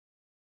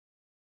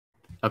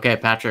Okay,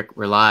 Patrick,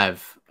 we're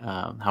live.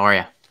 How are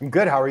you? I'm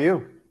good. How are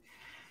you?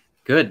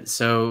 Good.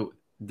 So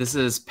this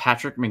is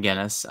Patrick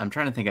McGinnis. I'm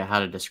trying to think of how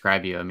to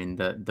describe you. I mean,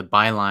 the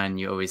byline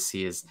you always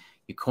see is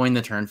you coined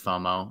the term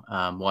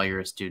FOMO while you're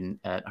a student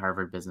at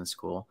Harvard Business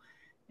School,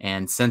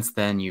 and since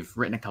then you've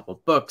written a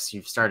couple books,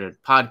 you've started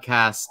a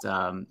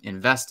podcast,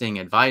 investing,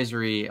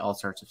 advisory, all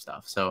sorts of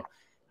stuff. So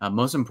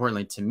most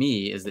importantly to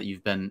me is that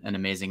you've been an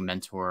amazing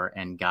mentor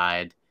and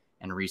guide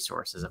and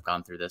resource as I've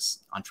gone through this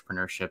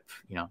entrepreneurship,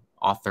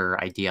 author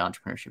idea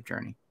entrepreneurship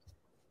journey.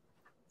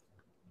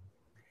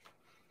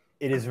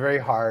 It is very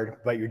hard,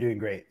 but you're doing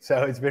great.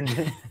 So it's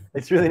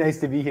really nice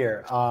to be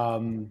here.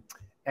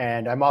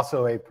 And I'm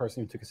also a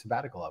person who took a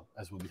sabbatical,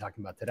 as we'll be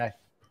talking about today.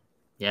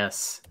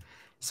 Yes.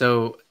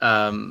 So,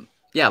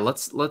 yeah,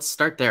 let's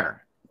start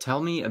there. Tell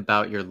me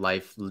about your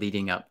life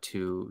leading up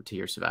to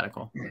your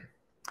sabbatical.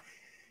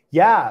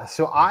 Yeah.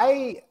 So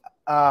I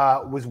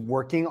was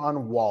working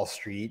on Wall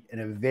Street in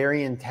a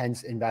very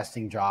intense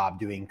investing job,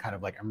 doing kind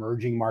of like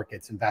emerging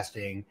markets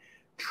investing,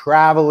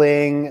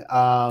 traveling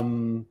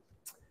a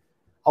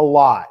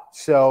lot.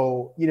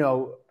 So,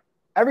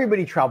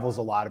 everybody travels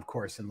a lot, of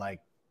course, in like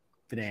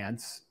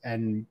finance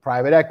and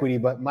private equity,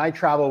 but my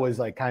travel was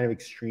like kind of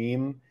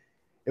extreme.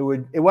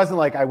 It wasn't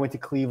like I went to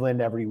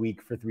Cleveland every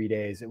week for 3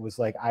 days. It was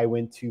like I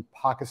went to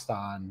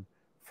Pakistan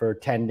for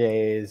 10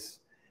 days,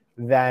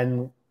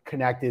 then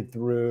connected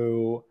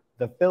through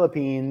the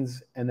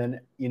Philippines, and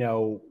then,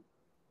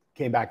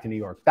 came back to New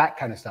York, that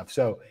kind of stuff.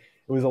 So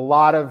it was a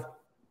lot of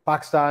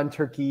Pakistan,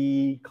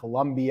 Turkey,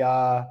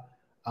 Colombia,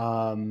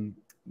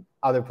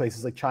 other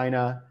places like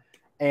China.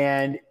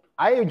 And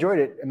I enjoyed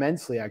it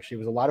immensely, actually. It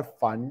was a lot of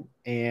fun.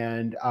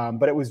 And,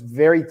 but it was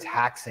very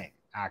taxing,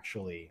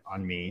 actually,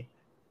 on me.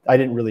 I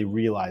didn't really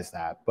realize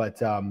that.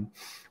 But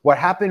what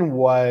happened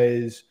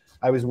was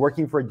I was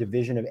working for a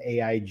division of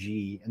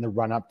AIG in the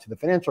run up to the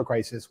financial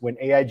crisis. When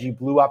AIG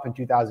blew up in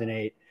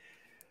 2008,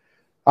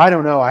 I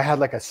don't know, I had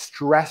like a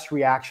stress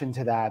reaction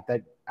to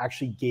that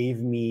actually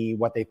gave me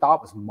what they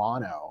thought was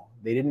mono.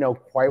 They didn't know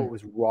quite what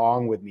was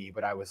wrong with me,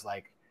 but I was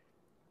like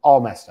all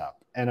messed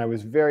up. And I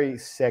was very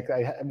sick.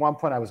 At one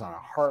point I was on a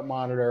heart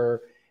monitor.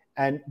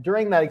 And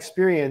during that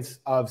experience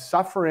of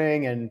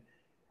suffering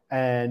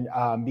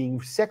and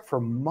being sick for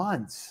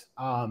months,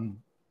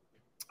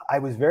 I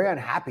was very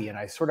unhappy. And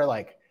I sort of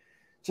like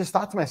just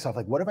thought to myself,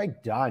 like, what have I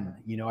done?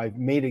 I've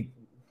made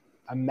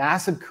a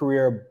massive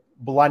career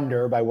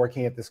blunder by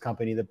working at this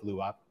company that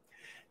blew up.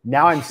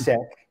 Now I'm sick.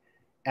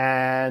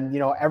 And,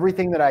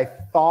 everything that I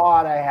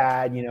thought I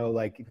had,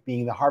 like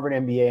being the Harvard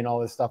MBA and all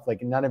this stuff,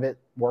 like none of it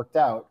worked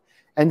out.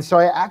 And so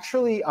I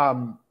actually,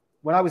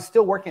 when I was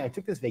still working, I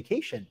took this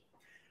vacation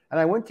and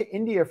I went to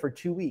India for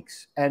 2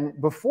 weeks.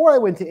 And before I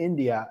went to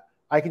India,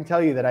 I can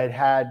tell you that I'd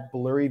had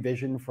blurry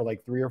vision for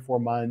like 3 or 4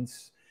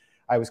 months.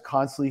 I was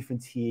constantly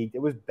fatigued.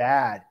 It was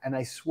bad. And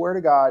I swear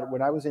to God,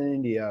 when I was in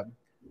India,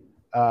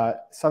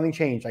 something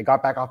changed. I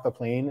got back off the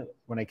plane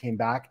when I came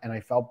back and I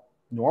felt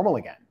normal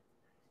again.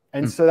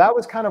 And so that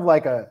was kind of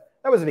like that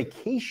was a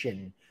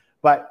vacation,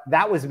 but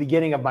that was the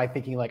beginning of my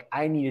thinking, like,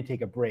 I need to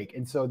take a break.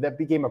 And so that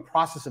became a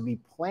process of me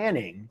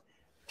planning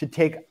to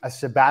take a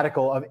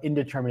sabbatical of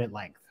indeterminate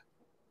length.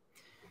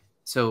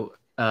 So,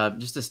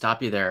 just to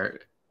stop you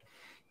there,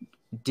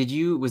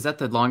 was that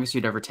the longest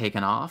you'd ever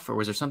taken off, or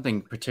was there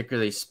something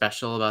particularly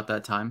special about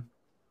that time?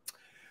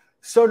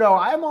 So no,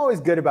 I'm always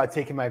good about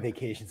taking my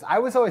vacations. I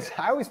always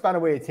found a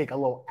way to take a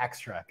little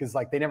extra because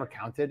like they never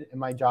counted in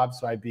my job.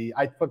 So I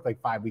took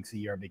like 5 weeks a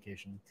year of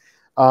vacation.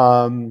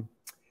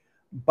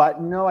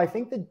 But no, I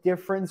think the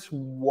difference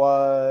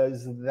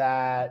was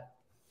that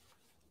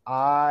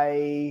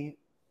I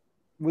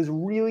was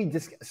really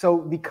so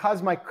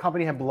because my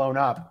company had blown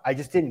up, I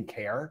just didn't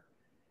care.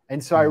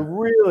 And so I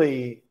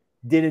really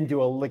didn't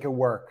do a lick of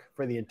work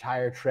for the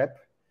entire trip.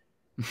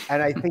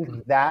 And I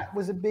think that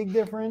was a big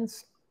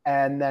difference.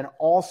 And then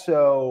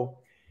also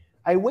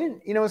I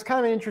went, it was kind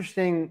of an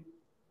interesting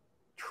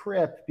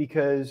trip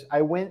because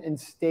I went and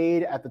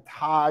stayed at the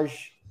Taj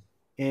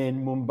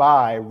in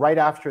Mumbai right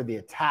after the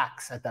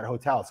attacks at that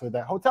hotel. So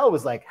that hotel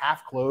was like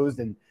half closed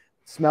and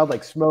smelled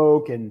like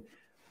smoke. And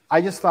I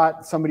just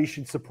thought somebody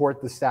should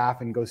support the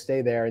staff and go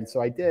stay there. And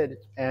so I did.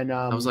 And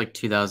that was like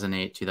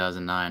 2008,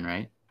 2009,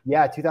 right?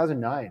 Yeah,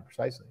 2009,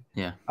 precisely.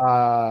 Yeah.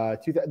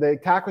 The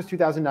attack was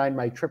 2009.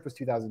 My trip was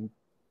 2000.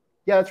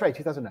 Yeah, that's right,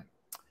 2009.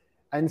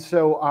 And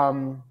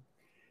so,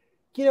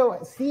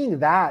 seeing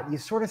that, you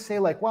sort of say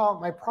like, well,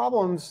 my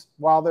problems,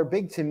 while they're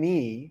big to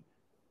me,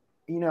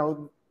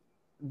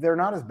 they're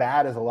not as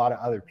bad as a lot of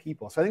other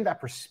people. So I think that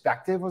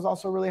perspective was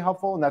also really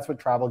helpful. And that's what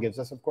travel gives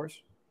us, of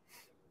course.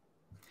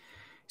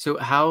 So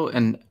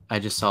and I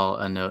just saw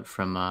a note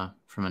from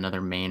another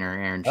Mainer,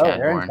 Aaron Chadbourne.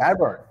 Oh, Aaron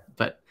Chadbourne.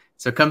 But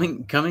so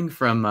coming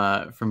from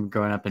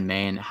growing up in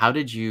Maine, how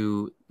did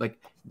you like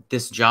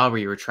this job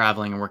where you were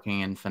traveling and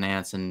working in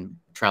finance and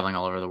traveling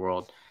all over the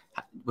world?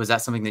 Was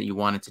that something that you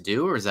wanted to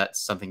do, or is that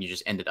something you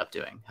just ended up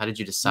doing? How did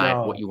you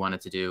decide what you wanted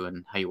to do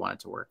and how you wanted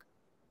to work?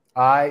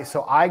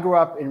 So I grew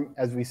up in,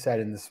 as we said,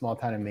 in the small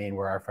town of Maine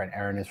where our friend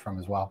Aaron is from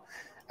as well.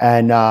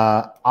 And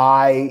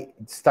I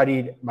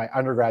studied my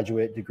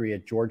undergraduate degree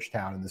at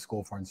Georgetown in the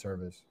School of Foreign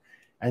Service.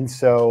 And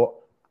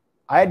so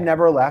I had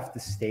never left the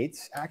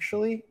States,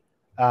 actually.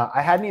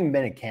 I hadn't even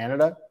been in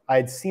Canada. I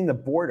had seen the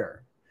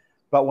border.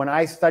 But when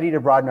I studied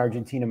abroad in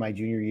Argentina my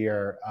junior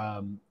year,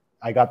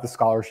 I got the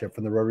scholarship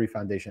from the Rotary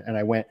Foundation, and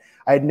I went.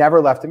 I had never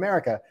left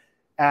America,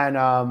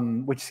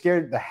 and which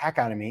scared the heck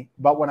out of me.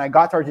 But when I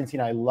got to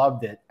Argentina, I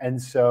loved it.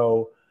 And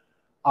so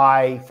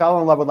I fell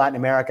in love with Latin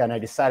America, and I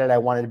decided I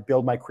wanted to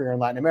build my career in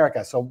Latin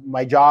America. So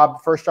my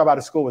first job out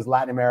of school was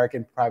Latin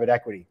American private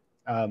equity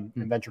and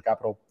venture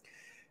capital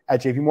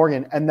at JP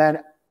Morgan. And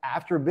then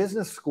after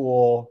business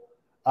school,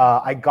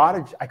 I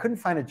couldn't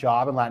find a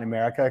job in Latin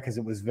America because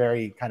it was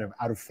very kind of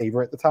out of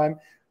favor at the time.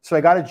 So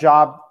I got a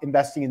job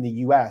investing in the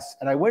US.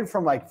 And I went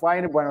from like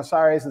flying to Buenos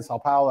Aires and Sao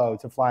Paulo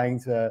to flying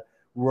to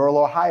rural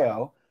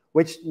Ohio,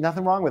 which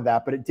nothing wrong with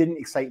that, but it didn't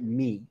excite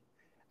me.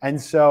 And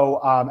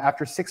so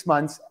after 6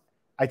 months,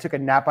 I took a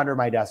nap under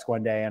my desk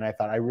one day and I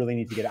thought, I really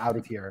need to get out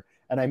of here.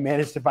 And I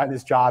managed to find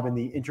this job in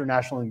the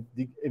international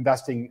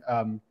investing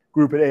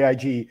group at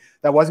AIG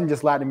that wasn't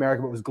just Latin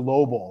America, but was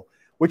global,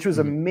 which was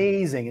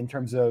amazing in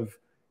terms of,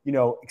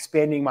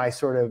 expanding my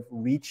sort of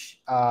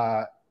reach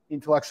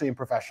intellectually and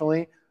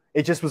professionally.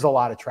 It just was a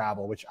lot of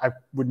travel, which I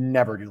would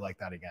never do like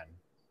that again.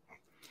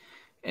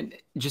 And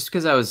just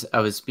because I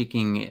was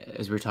speaking,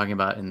 as we were talking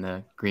about in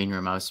the green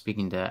room, I was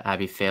speaking to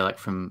Abby Falick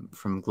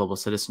from Global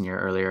Citizen Year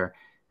earlier.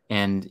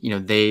 And,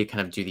 they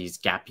kind of do these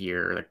gap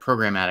year, like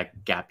programmatic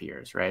gap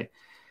years, right?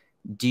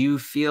 Do you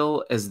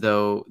feel as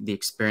though the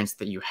experience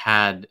that you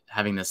had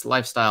having this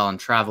lifestyle and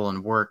travel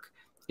and work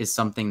is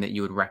something that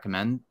you would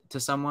recommend to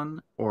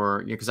someone?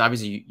 Or, because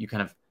obviously you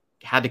kind of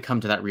had to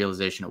come to that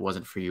realization it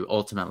wasn't for you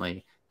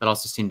ultimately, but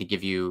also seemed to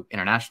give you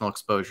international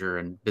exposure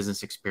and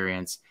business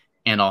experience.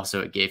 And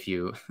also it gave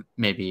you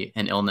maybe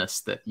an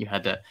illness that you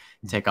had to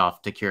take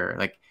off to cure.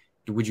 Like,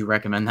 would you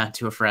recommend that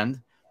to a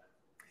friend?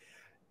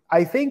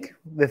 I think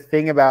the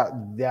thing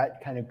about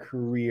that kind of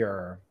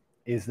career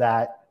is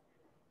that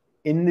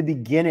in the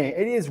beginning,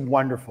 it is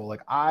wonderful.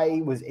 Like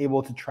I was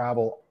able to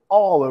travel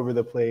all over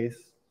the place.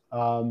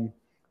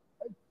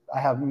 I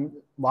have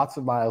lots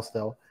of miles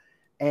still.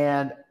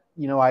 And,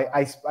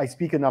 I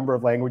speak a number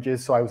of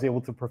languages, so I was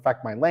able to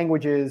perfect my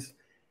languages.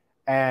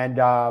 And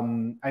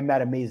I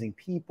met amazing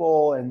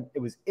people, and it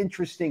was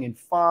interesting and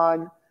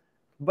fun.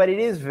 But it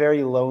is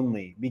very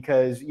lonely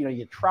because,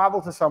 you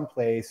travel to some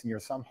place and you're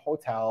some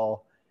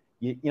hotel.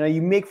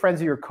 You make friends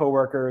with your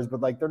coworkers, but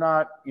like they're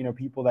not,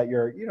 people that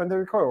they're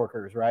your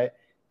coworkers, right?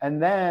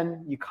 And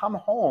then you come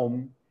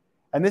home,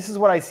 and this is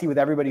what I see with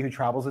everybody who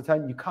travels a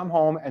ton. You come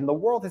home, and the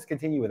world has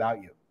continued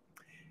without you,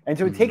 and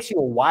so it takes you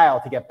a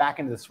while to get back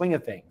into the swing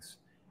of things,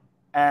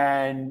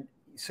 and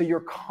so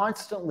you're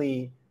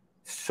constantly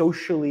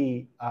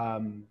socially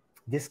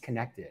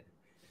disconnected.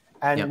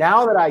 And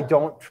now that I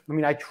don't,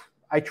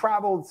 I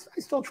traveled, I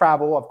still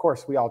travel, of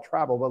course, we all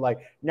travel, but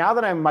like now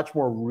that I'm much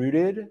more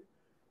rooted.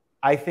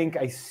 I think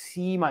I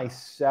see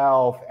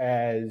myself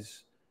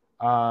as,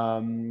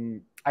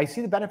 I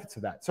see the benefits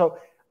of that. So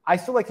I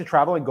still like to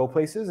travel and go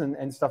places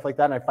and stuff like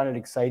that. And I find it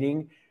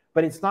exciting,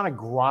 but it's not a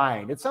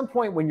grind. At some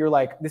point when you're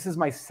like, this is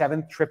my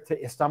 7th trip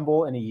to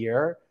Istanbul in a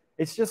year,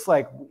 it's just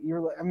like,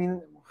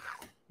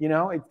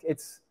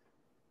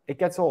 it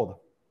gets old.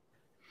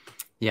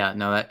 Yeah,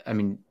 no,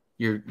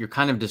 you're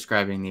kind of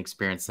describing the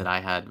experience that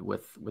I had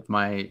with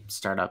my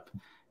startup.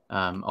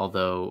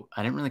 Although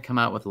I didn't really come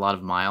out with a lot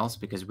of miles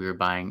because we were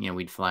buying,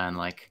 we'd fly on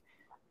like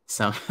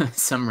some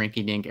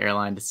rinky-dink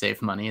airline to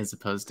save money as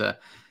opposed to,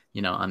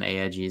 on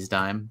AIG's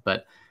dime.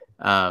 But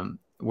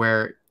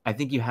where I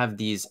think you have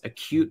these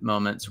acute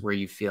moments where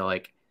you feel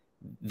like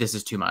this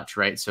is too much,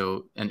 right?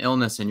 So an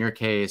illness in your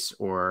case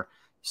or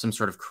some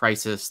sort of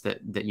crisis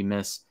that you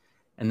miss.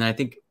 And then I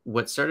think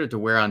what started to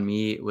wear on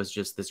me was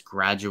just this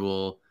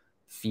gradual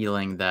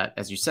feeling that,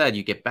 as you said,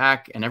 you get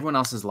back and everyone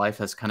else's life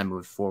has kind of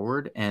moved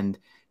forward. And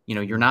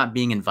you're not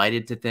being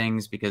invited to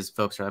things because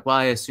folks are like, well,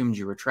 I assumed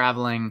you were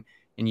traveling,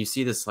 and you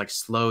see this like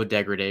slow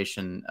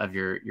degradation of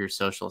your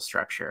social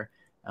structure.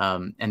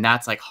 And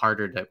that's like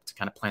harder to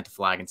kind of plant a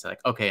flag and say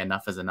like, okay,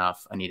 enough is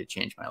enough. I need to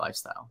change my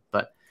lifestyle.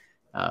 But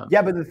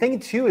yeah, but the thing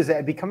too, is that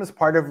it becomes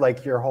part of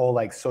like your whole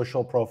like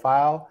social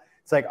profile.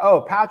 It's like,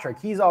 oh, Patrick,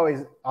 he's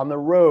always on the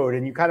road,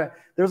 and you kind of,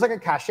 there's like a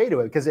cachet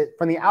to it because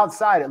from the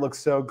outside, it looks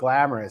so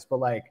glamorous,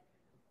 but like,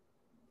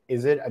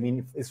 is it? I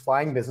mean, is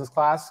flying business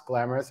class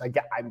glamorous?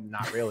 I'm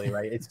not really,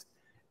 right?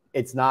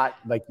 It's not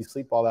like you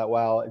sleep all that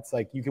well. It's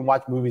like you can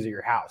watch movies at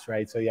your house,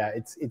 right? So yeah,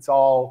 it's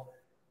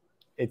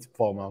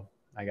FOMO,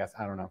 I guess.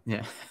 I don't know.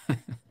 Yeah.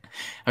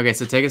 Okay,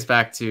 so take us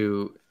back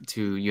to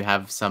you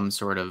have some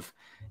sort of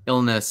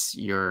illness.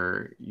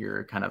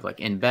 You're kind of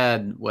like in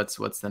bed. What's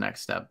the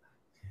next step?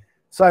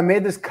 So I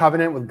made this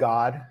covenant with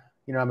God.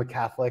 I'm a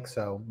Catholic,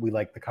 so we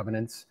like the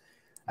covenants.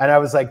 And I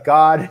was like,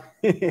 God,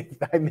 if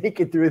I make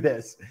it through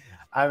this,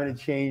 I'm going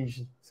to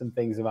change some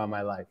things about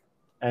my life.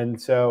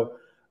 And so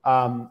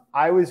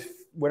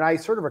when I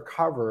sort of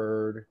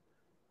recovered,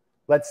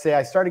 let's say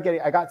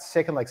I got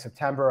sick in like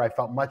September. I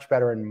felt much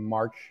better in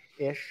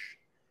March-ish.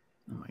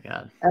 Oh my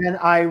God. And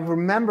I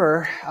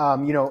remember,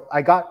 you know,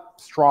 I got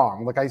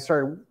strong. Like I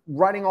started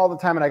running all the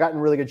time and I got in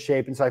really good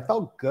shape. And so I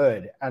felt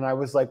good. And I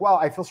was like, well,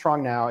 I feel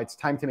strong now. It's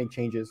time to make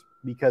changes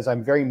because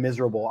I'm very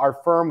miserable. Our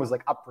firm was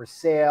like up for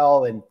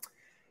sale. And,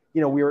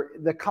 you know,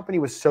 the company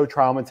was so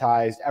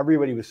traumatized.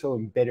 Everybody was so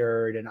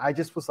embittered. And I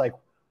just was like,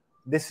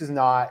 this is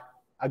not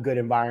a good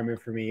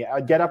environment for me.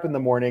 I'd get up in the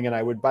morning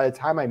and by the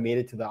time I made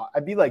it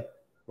I'd be like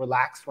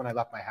relaxed when I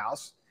left my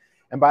house.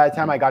 And by the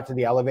time I got to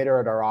the elevator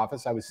at our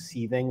office, I was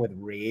seething with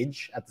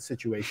rage at the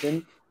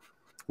situation,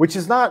 which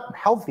is not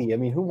healthy. I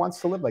mean, who wants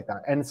to live like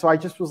that? And so I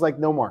just was like,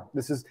 no more.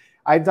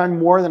 I've done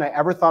more than I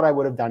ever thought I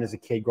would have done as a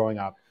kid growing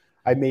up.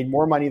 I made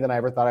more money than I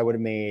ever thought I would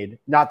have made.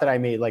 Not that I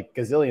made like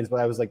gazillions,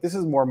 but I was like, this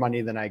is more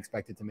money than I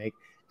expected to make.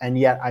 And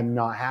yet I'm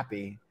not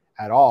happy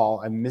at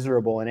all. I'm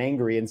miserable and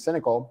angry and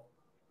cynical.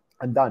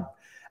 I'm done.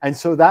 And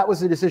so that was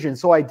the decision.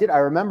 So I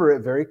remember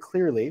it very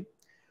clearly.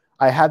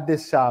 I had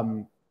this,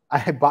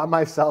 I bought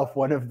myself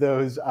one of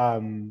those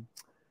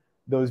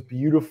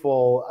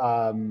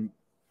beautiful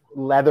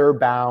leather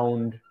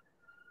bound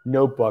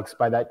notebooks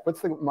by that.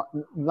 What's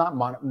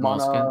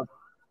Moleskine?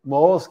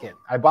 Moleskine.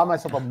 I bought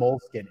myself a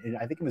Moleskine and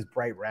I think it was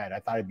bright red. I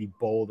thought it'd be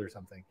bold or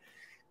something.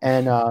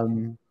 And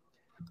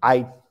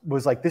I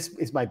was like, this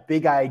is my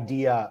big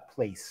idea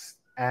place.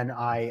 And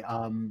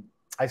I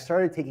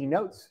started taking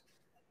notes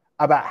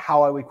about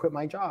how I would quit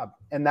my job.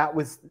 And that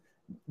was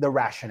the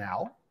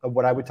rationale of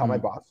what I would tell my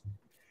boss.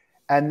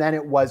 And then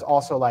it was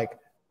also like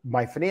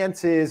my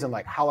finances and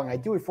like how long I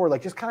do it for,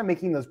 like just kind of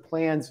making those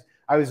plans.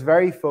 I was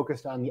very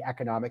focused on the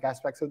economic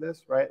aspects of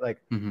this, right?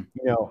 Like, you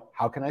know,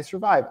 how can I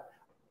survive?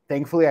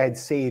 Thankfully, I had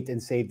saved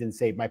and saved and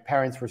saved. My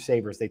parents were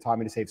savers. They taught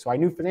me to save. So I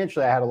knew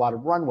financially I had a lot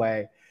of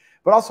runway,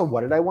 but also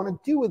what did I want to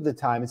do with the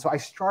time? And so I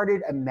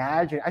started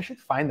imagining, I should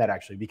find that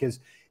actually, because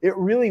it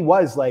really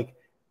was like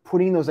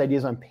putting those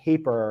ideas on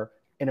paper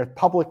in a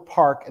public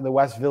park in the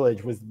West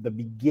Village was the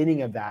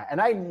beginning of that.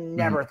 And I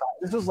never thought,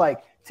 this was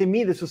like, to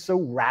me, this was so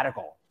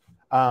radical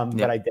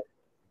that I did.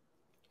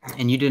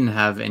 And you didn't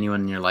have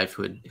anyone in your life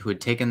who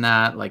had taken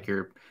that, like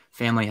your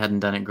family hadn't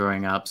done it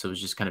growing up, so it was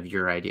just kind of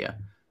your idea.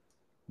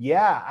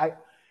 Yeah,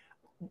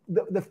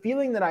 the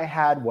feeling that I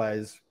had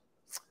was,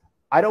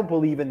 I don't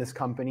believe in this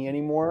company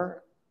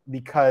anymore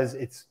because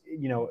it's,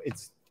 you know,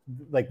 it's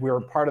like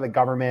we're part of the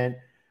government.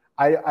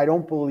 I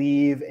don't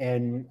believe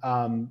in,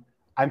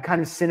 I'm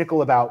kind of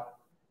cynical about,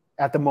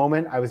 at the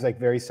moment, I was like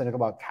very cynical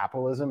about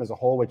capitalism as a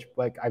whole, which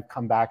like I've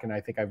come back and I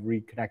think I've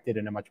reconnected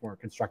in a much more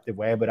constructive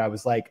way. But I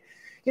was like,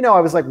 you know,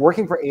 I was like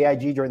working for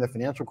AIG during the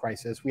financial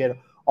crisis. We had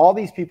all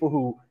these people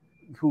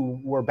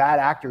who were bad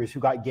actors who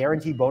got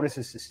guaranteed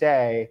bonuses to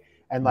stay,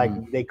 and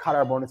like they cut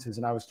our bonuses.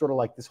 And I was sort of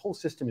like, this whole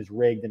system is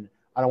rigged and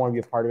I don't want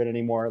to be a part of it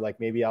anymore. Like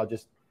maybe I'll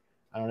just,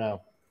 I don't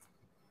know,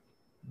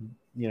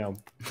 you know,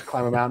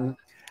 climb a mountain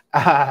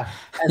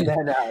and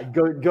then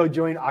go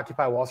join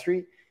Occupy Wall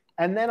Street.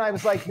 And then I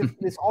was like,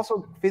 this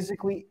also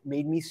physically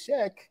made me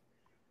sick,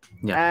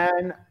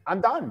 and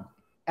I'm done.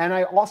 And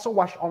I also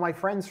watched all my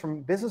friends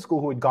from business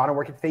school who had gone to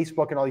work at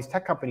Facebook and all these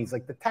tech companies.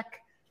 Like the tech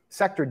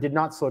sector did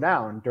not slow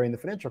down during the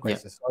financial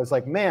crisis. So I was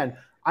like, man,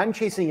 I'm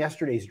chasing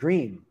yesterday's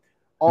dream.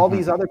 All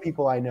these other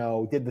people I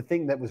know did the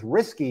thing that was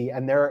risky,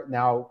 and they're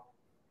now,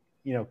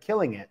 you know,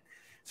 killing it.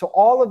 So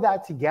all of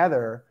that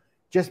together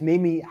just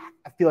made me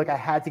feel like I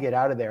had to get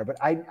out of there. But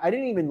I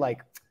didn't even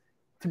like,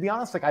 to be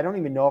honest, like I don't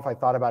even know if I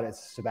thought about it as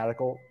a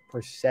sabbatical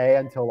per se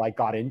until I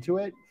got into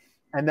it.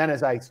 And then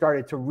as I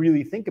started to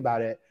really think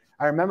about it,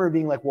 I remember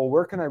being like, well,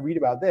 where can I read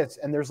about this?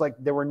 And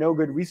there were no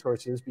good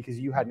resources because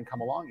you hadn't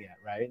come along yet,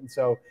 right? And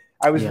so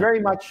I was very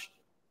much,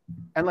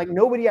 and like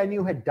nobody I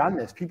knew had done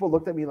this. People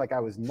looked at me like I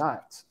was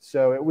nuts.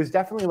 So it was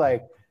definitely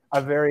like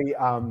a very,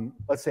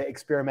 let's say,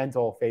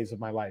 experimental phase of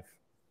my life.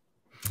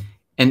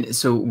 And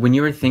so when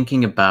you were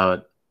thinking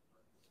about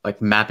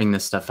like mapping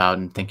this stuff out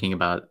and thinking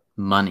about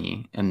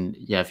money, and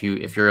if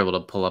you're able to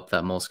pull up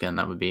that Moleskine,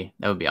 that would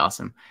be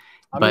awesome.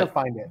 I'm gonna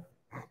find it.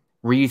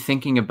 Were you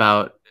thinking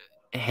about,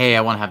 hey,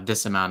 I want to have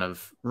this amount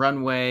of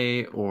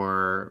runway,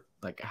 or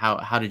like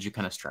how did you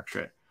kind of structure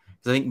it?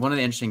 Because I think one of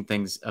the interesting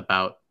things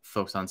about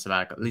folks on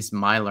sabbatical, at least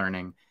my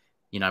learning,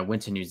 you know, I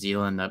went to New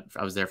Zealand.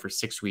 I was there for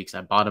 6 weeks.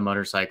 I bought a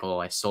motorcycle.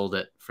 I sold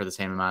it for the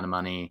same amount of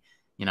money.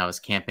 You know, I was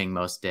camping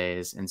most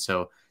days, and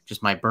so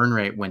just my burn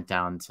rate went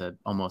down to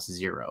almost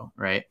zero,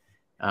 right?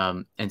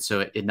 And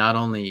so it not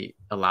only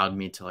allowed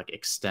me to like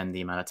extend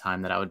the amount of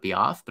time that I would be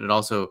off, but it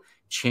also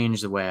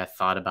changed the way I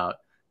thought about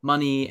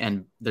money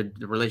and the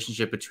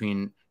relationship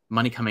between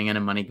money coming in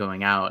and money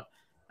going out,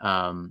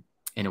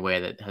 in a way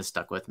that has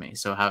stuck with me.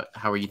 So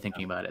how are you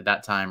thinking about it at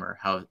that time, or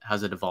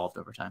how's it evolved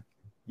over time?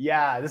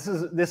 Yeah, this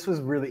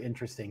was really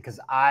interesting because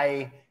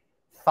I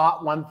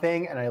thought one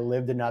thing and I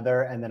lived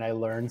another, and then I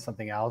learned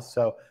something else.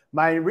 So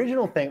my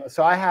original thing,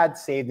 so I had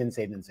saved and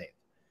saved and saved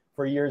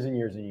for years and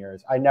years and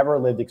years. I never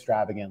lived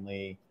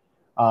extravagantly.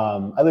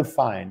 I lived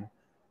fine,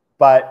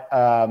 but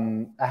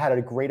I had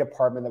a great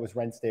apartment that was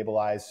rent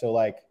stabilized. So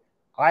like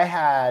I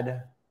had,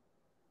 I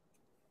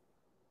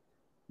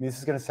mean, this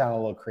is going to sound a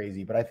little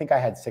crazy, but I think I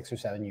had 6 or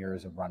 7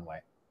 years of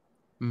runway.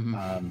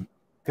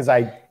 because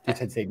I just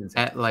had saved and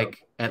saved.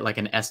 At like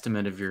an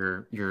estimate of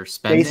your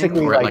spending,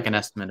 Basically, or at like, like an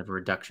estimate of a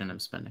reduction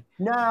of spending?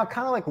 no,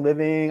 kind of like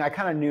living. I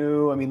kind of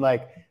knew. I mean,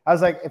 like, I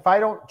was like, if I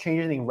don't change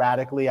anything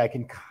radically, I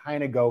can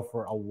kind of go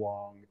for a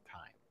long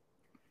time.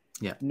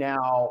 Yeah.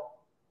 Now,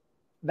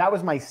 that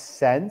was my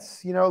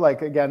sense, you know,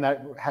 like, again,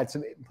 that had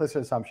some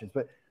implicit assumptions.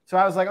 But so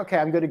I was like, okay,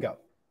 I'm good to go.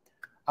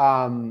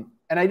 And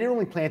I didn't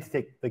really plan to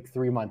take like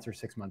 3 months or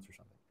 6 months or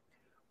something.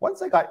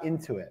 Once I got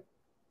into it,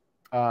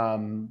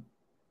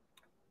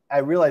 I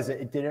realized that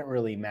it didn't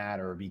really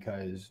matter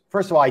because,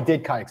 first of all, I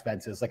did cut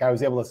expenses. Like, I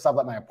was able to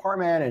sublet my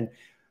apartment, and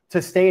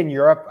to stay in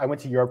Europe, I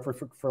went to Europe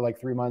for like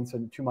 3 months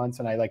and 2 months,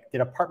 and I like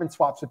did apartment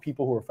swaps with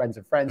people who were friends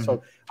of friends.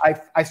 Mm-hmm.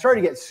 So I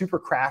started to get super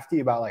crafty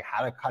about like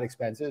how to cut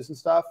expenses and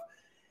stuff.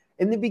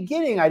 In the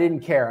beginning, I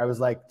didn't care. I was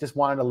like, just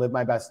wanted to live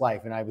my best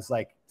life. And I was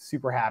like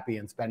super happy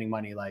and spending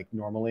money like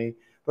normally.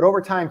 But over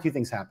time, 2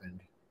 things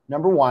happened.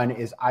 Number one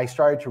is I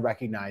started to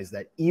recognize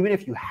that even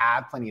if you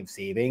have plenty of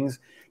savings,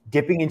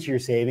 dipping into your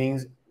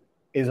savings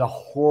is a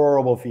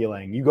horrible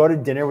feeling. You go to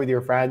dinner with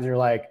your friends and you're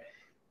like,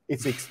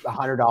 it's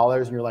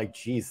 $100, and you're like,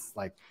 geez,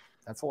 like,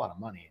 that's a lot of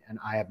money. And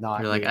I have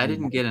not. You're like, I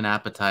didn't get an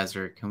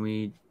appetizer. Can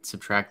we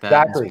subtract that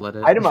Exactly. and split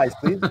it? Itemize,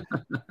 please.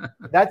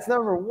 That's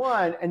number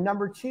one. And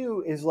number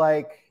two is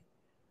like,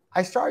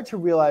 I started to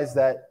realize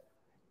that,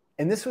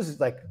 and this was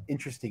like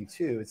interesting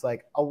too. It's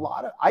like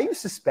I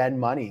used to spend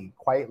money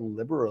quite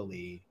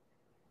liberally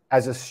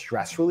as a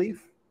stress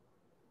relief.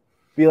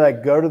 Be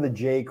like, go to the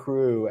J.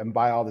 Crew and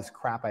buy all this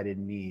crap I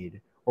didn't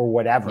need or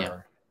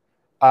whatever.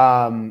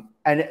 Yeah.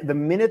 And the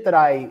minute that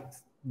I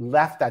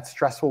left that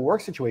stressful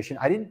work situation,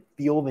 I didn't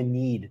feel the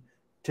need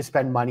to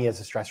spend money as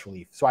a stress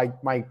relief. So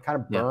my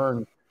kind of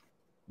burn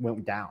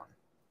went down.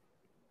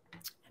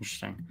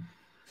 Interesting.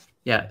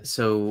 Yeah.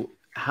 So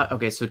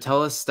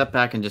so step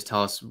back and just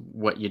tell us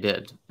what you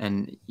did.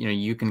 And, you know,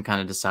 you can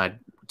kind of decide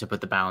to put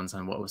the balance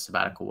on what was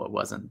sabbatical, what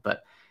wasn't,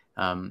 but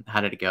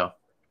how did it go?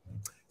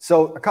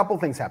 So a couple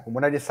of things happened.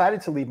 When I decided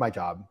to leave my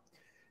job,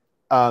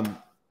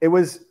 it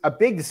was a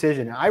big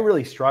decision. And I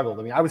really struggled.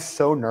 I mean, I was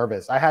so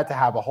nervous. I had to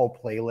have a whole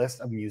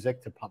playlist of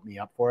music to pump me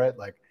up for it.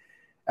 Like,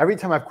 every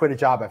time I've quit a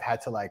job, I've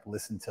had to like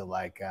listen to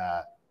like,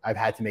 I've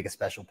had to make a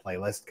special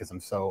playlist because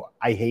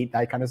I hate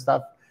that kind of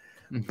stuff.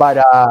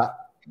 But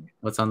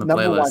what's on the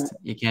playlist?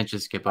 You can't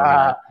just skip over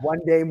that. One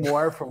Day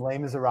More from Les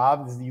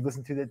Miserables. You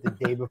listen to it the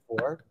day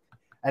before.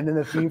 And then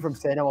the theme from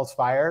St. Elmo's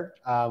Fire,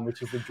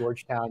 which is the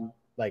Georgetown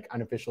like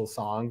unofficial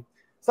song,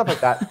 stuff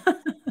like that.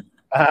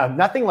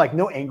 Nothing like,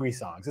 no angry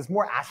songs. It's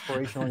more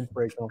aspirational,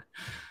 inspirational.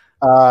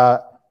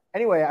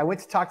 Anyway, I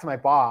went to talk to my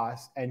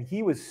boss, and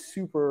he was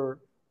super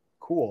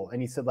cool.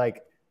 And he said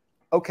like,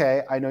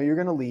 okay, I know you're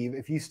going to leave.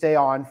 If you stay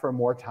on for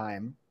more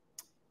time,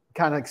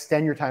 kind of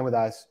extend your time with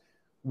us,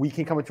 we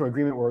can come into an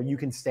agreement where you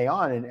can stay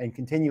on and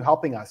continue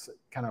helping us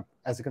kind of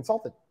as a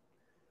consultant.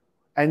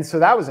 And so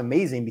that was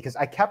amazing because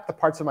I kept the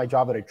parts of my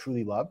job that I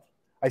truly loved.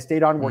 I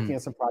stayed on working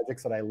on some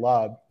projects that I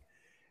loved.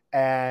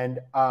 And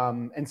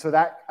so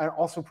that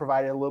also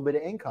provided a little bit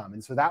of income.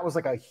 And so that was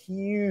like a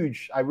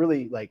huge, I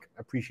really like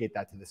appreciate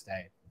that to this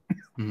day.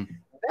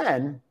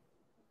 Then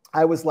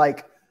I was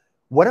like,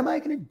 what am I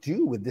going to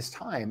do with this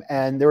time?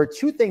 And there were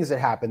 2 things that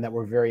happened that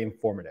were very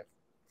informative.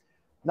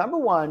 Number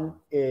one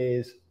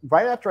is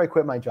right after I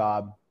quit my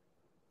job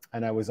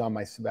and I was on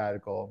my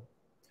sabbatical,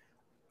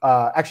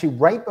 actually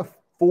right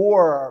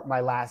before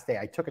my last day,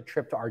 I took a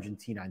trip to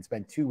Argentina and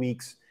spent 2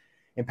 weeks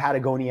in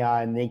Patagonia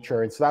and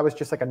nature. And so that was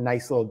just like a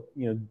nice little,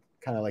 you know,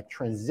 kind of like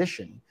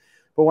transition.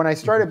 But when I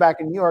started back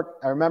in New York,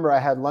 I remember I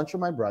had lunch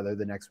with my brother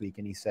the next week,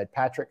 and he said,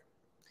 Patrick,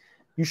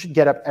 you should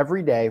get up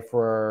every day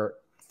for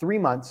 3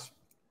 months,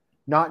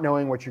 not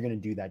knowing what you're going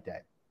to do that day.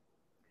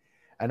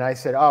 And I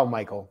said, oh,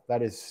 Michael,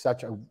 that is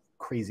such a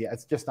crazy,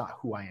 it's just not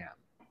who I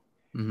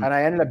am. And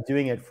I ended up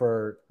doing it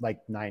for like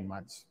 9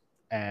 months.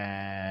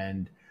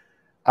 And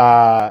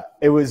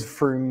it was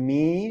for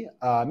me,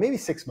 maybe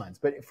 6 months,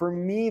 but for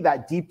me,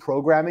 that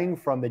deprogramming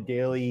from the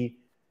daily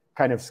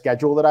kind of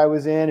schedule that I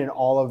was in and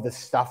all of the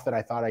stuff that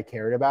I thought I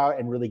cared about,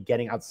 and really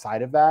getting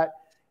outside of that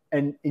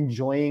and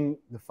enjoying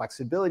the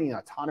flexibility and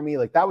autonomy,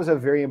 like that was a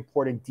very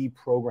important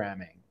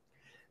deprogramming.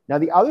 Now,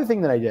 the other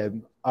thing that I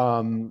did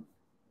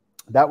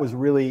that was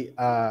really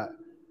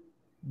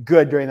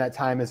good during that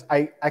time is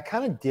I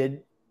kind of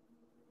did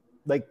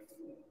like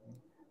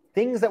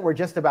things that were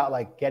just about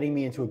like getting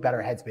me into a better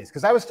headspace,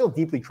 because I was still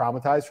deeply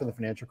traumatized from the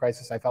financial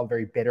crisis. I felt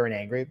very bitter and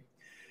angry.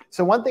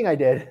 So one thing I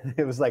did,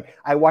 it was like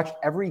I watched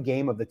every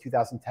game of the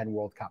 2010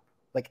 World Cup,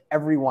 like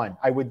every one.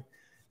 I would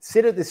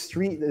sit at the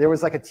street. There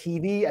was like a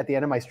TV at the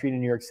end of my street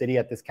in New York City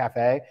at this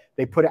cafe.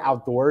 They put it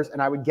outdoors,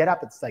 and I would get up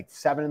at like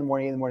 7 in the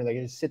morning, Like,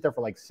 I just sit there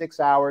for like 6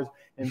 hours,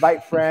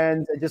 invite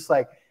friends, and just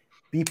like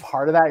be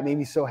part of that. It made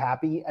me so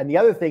happy. And the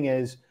other thing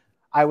is,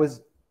 I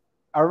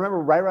remember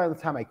right around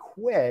the time I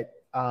quit,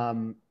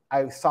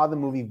 I saw the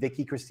movie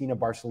Vicky Cristina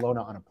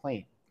Barcelona on a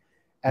plane.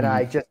 And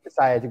I just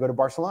decided to go to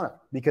Barcelona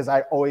because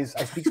I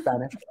speak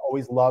Spanish. I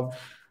always loved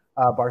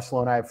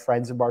Barcelona. I have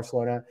friends in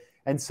Barcelona.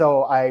 And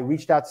so I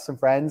reached out to some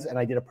friends and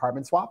I did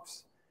apartment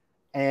swaps.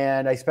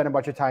 and I spent a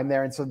bunch of time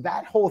there. And so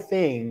that whole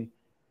thing,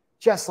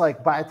 just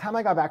like by the time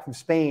I got back from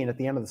Spain at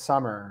the end of the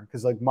summer,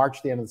 because like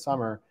March, the end of the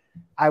summer,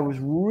 I was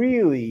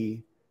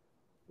really,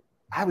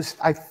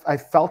 I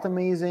felt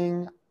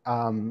amazing.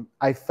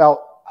 I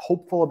felt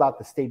hopeful about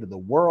the state of the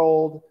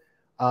world.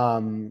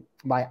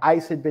 My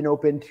eyes had been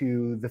open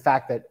to the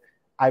fact that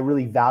I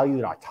really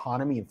valued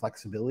autonomy and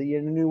flexibility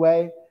in a new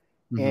way.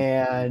 Mm-hmm.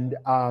 And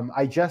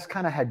I just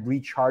kind of had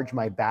recharged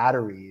my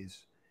batteries,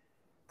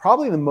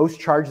 probably the most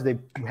charged they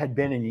had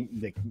been in,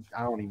 like,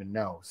 I don't even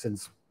know,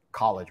 since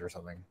college or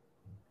something.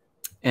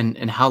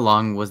 And how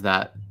long was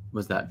that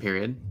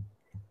period?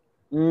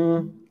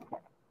 It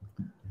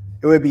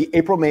would be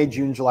April, May,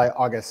 June, July,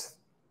 August,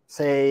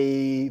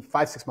 say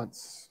 5-6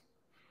 months.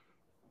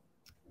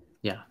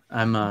 Yeah,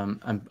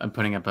 I'm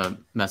putting up a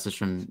message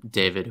from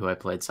David, who I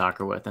played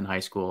soccer with in high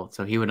school,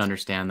 so he would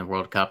understand the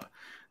World Cup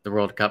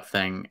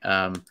thing.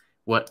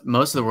 What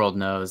most of the world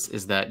knows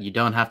is that you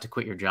don't have to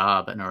quit your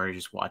job in order to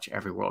just watch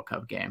every World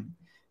Cup game.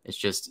 It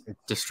just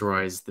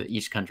destroys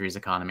each country's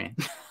economy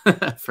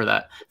for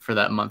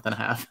that month and a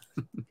half.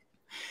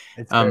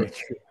 It's very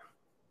true.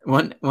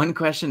 One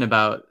question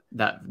about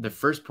that, the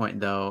first point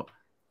though,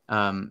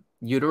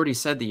 you'd already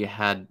said that you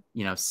had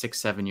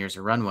 6-7 years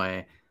of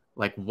runway.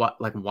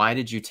 Why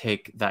did you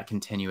take that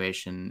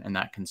continuation and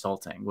that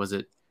consulting? Was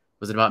it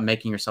about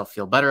making yourself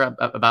feel better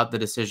about the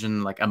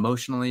decision, like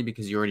emotionally,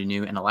 because you already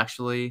knew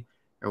intellectually,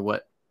 or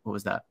what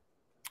was that?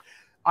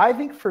 I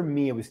think for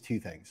me, it was two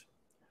things.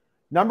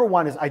 Number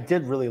one is I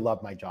did really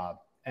love my job.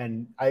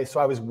 And I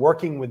was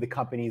working with the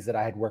companies that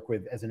I had worked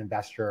with as an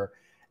investor,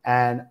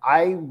 and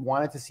I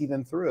wanted to see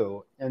them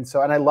through. And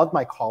I loved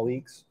my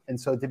colleagues. And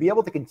so to be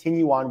able to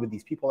continue on with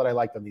these people that I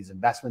liked, on these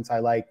investments I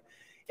liked,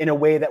 in a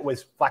way that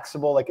was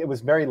flexible, like it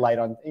was very light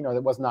on,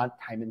 that was not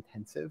time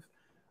intensive,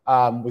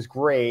 was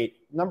great.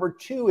 Number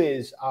two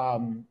is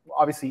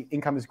obviously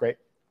income is great.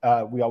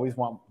 We always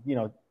want,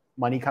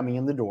 money coming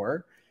in the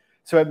door.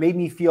 So it made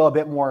me feel a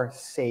bit more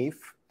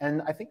safe.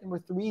 And I think number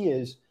three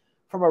is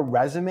from a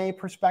resume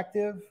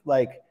perspective,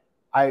 like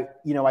it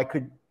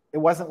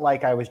wasn't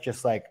like I was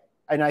just like,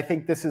 and I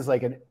think this is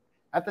like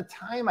at the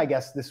time, I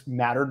guess this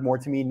mattered more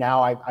to me.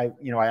 Now I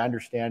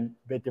understand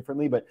a bit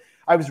differently, but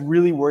I was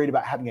really worried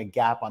about having a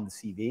gap on the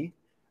CV.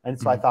 And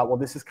so I thought, well,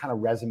 this is kind of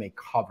resume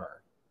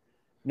cover.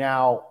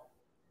 Now,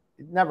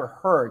 it never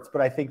hurts,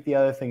 but I think the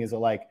other thing is that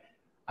like,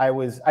 I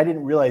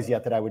didn't realize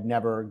yet that I would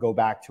never go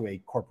back to a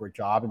corporate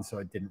job. And so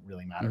it didn't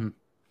really matter.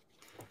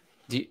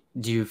 Mm-hmm.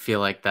 Do you feel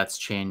like that's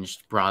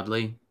changed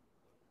broadly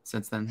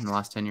since then in the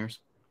last 10 years?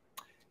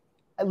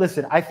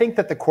 Listen, I think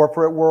that the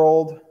corporate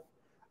world,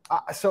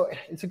 so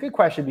it's a good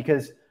question,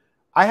 because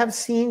I have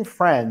seen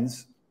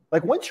friends,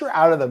 like once you're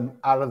out of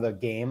the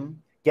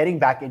game, getting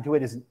back into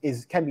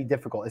it can be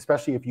difficult,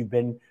 especially if you've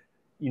been,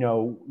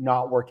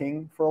 not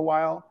working for a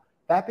while.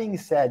 That being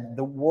said,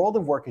 the world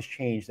of work has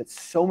changed. That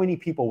so many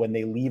people, when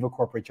they leave a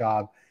corporate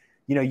job,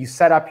 you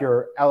set up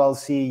your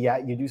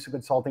LLC, you do some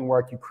consulting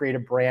work, you create a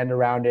brand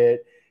around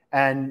it,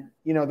 and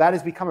that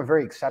has become a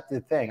very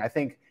accepted thing. I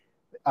think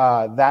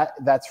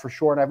that's for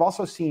sure. And I've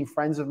also seen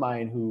friends of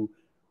mine who,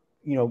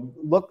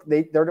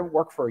 they didn't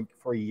work for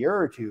a year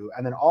or two,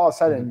 and then all of a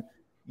sudden,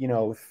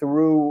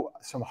 through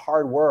some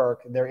hard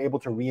work, they're able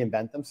to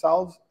reinvent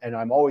themselves, and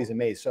I'm always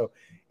amazed. So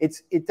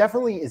it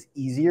definitely is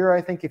easier,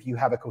 I think, if you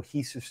have a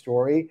cohesive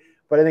story.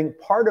 But I think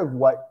part of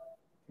what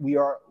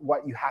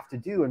you have to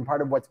do, and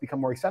part of what's become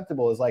more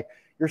acceptable, is like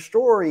your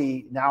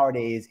story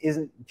nowadays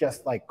isn't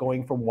just like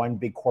going from one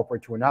big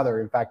corporate to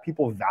another. In fact,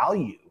 people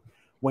value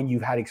when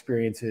you've had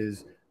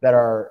experiences that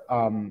are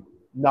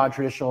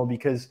non-traditional,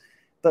 because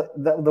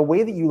the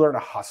way that you learn to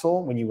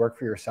hustle when you work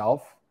for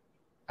yourself,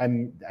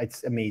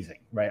 it's amazing,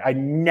 right? I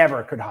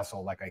never could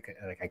hustle like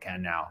I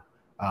can now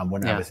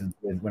when I was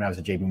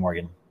at JP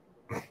Morgan.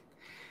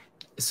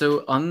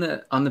 So on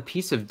the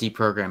piece of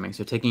deprogramming,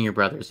 so taking your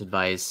brother's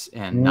advice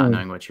and not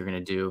knowing what you're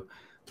going to do,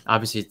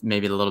 obviously it's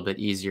maybe a little bit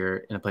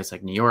easier in a place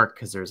like New York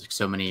because there's like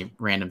so many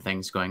random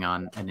things going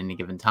on at any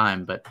given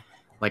time. But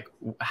like,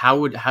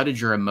 how did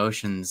your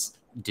emotions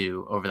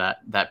do over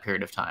that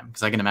period of time?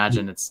 Because I can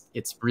imagine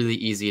it's really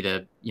easy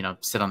to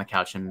sit on the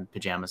couch in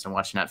pajamas and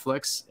watch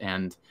Netflix,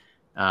 and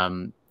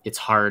it's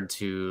hard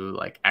to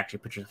like actually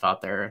put yourself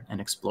out there and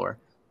explore.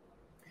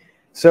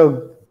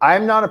 So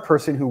I'm not a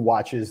person who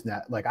watches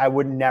like I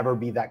would never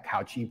be that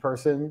couchy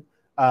person.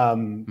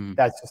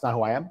 That's just not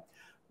who I am.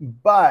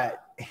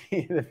 But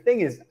the thing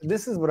is,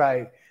 this is what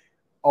I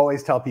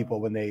always tell people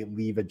when they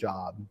leave a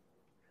job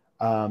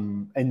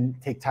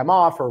and take time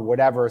off or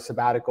whatever,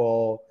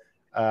 sabbatical.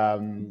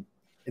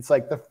 It's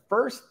like the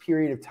first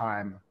period of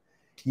time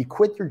you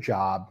quit your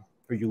job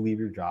or you leave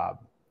your job,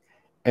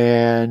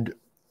 and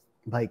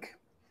like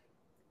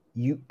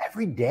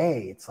every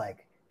day it's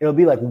like, it'll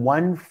be like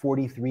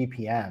 1:43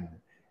 p.m.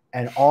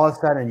 and all of a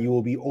sudden you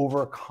will be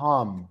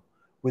overcome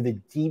with a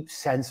deep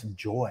sense of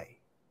joy,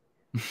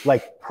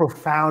 like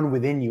profound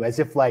within you, as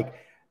if like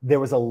there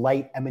was a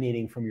light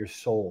emanating from your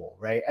soul,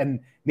 right? And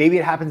maybe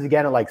it happens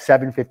again at like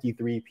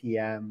 7:53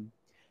 p.m.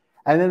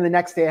 And then the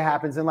next day it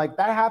happens. And like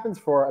that happens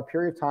for a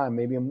period of time,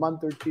 maybe a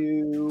month or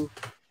two.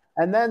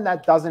 And then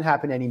that doesn't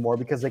happen anymore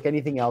because like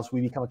anything else,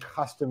 we become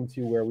accustomed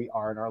to where we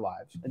are in our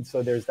lives. And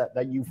so there's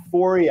that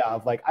euphoria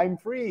of like, I'm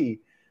free.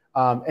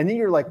 And then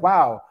you're like,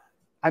 wow,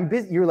 I'm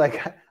busy. You're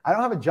like, I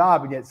don't have a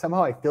job. And yet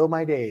somehow I fill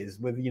my days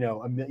with,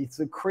 it's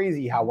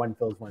crazy how one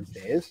fills one's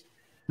days.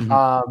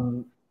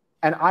 And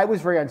I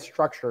was very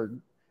unstructured.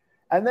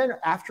 And then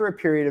after a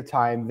period of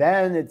time,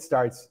 then it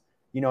starts,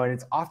 and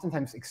it's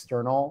oftentimes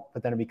external,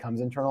 but then it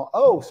becomes internal.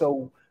 Oh,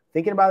 so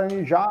thinking about a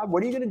new job,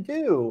 what are you going to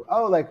do?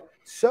 Oh, like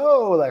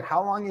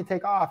how long you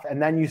take off?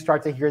 And then you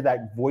start to hear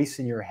that voice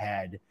in your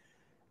head,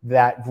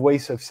 that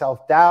voice of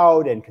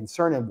self-doubt and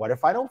concern. And what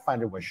if I don't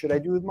find it? What should I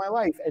do with my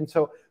life? And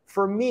so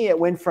for me, it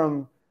went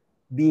from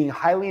being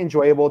highly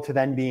enjoyable to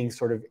then being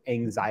sort of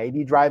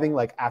anxiety driving,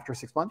 like after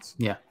 6 months.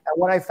 Yeah. And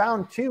what I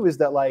found too is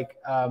that like,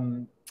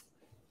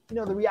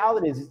 the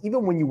reality is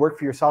even when you work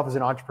for yourself as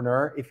an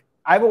entrepreneur, if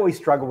I've always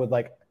struggled with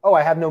like, oh,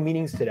 I have no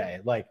meetings today.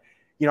 Like,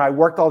 I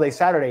worked all day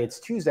Saturday. It's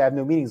Tuesday. I have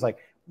no meetings. Like,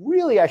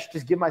 really, I should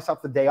just give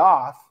myself the day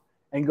off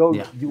and go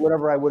do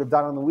whatever I would have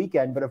done on the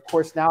weekend. But of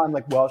course, now I'm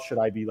like, well, should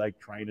I be like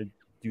trying to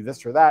do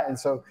this or that? And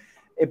so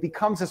it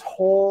becomes this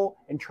whole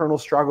internal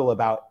struggle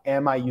about,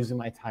 am I using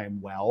my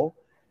time well?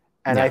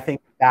 And I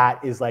think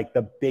that is like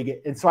the big,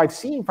 and so I've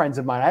seen friends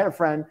of mine. I had a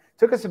friend,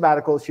 took a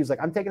sabbatical. She was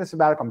like, I'm taking a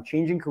sabbatical. I'm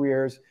changing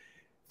careers.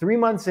 3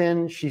 months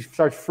in, she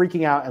starts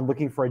freaking out and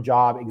looking for a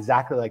job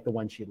exactly like the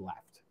one she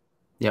left.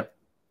 Yep.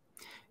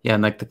 Yeah.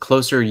 And like the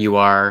closer you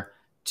are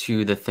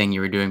to the thing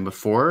you were doing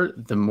before,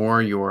 the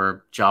more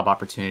your job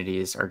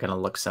opportunities are going to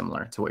look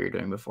similar to what you're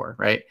doing before,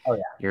 right? Oh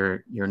yeah.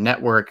 Your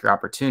network, your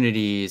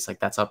opportunities,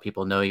 like that's how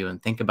people know you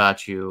and think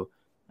about you.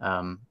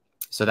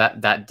 So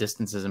that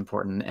distance is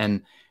important.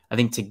 And I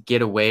think to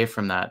get away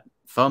from that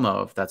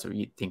FOMO, if that's what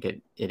you think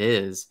it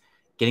is,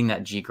 getting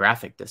that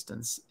geographic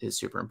distance is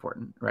super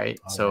important, right?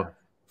 Oh, so yeah.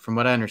 From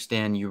what I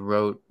understand, did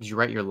you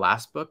write your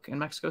last book in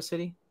Mexico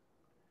City?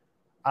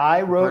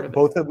 I wrote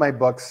both of my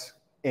books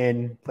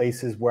in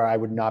places where I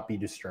would not be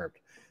disturbed.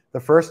 The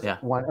first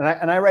one,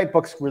 and I write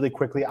books really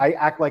quickly. I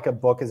act like a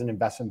book is an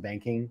investment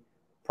banking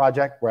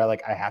project where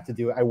like I have to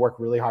do it. I work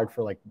really hard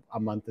for like a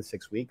month to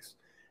 6 weeks.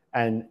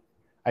 And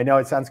I know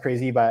it sounds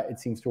crazy, but it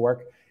seems to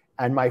work.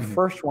 And my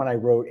first one I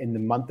wrote in the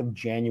month of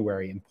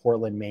January in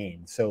Portland,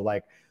 Maine. So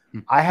like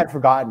I had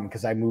forgotten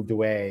because I moved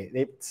away.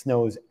 It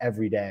snows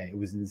every day. It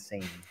was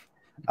insane.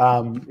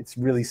 It's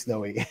really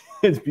snowy.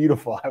 It's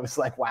beautiful. I was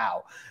like,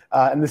 wow.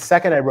 And the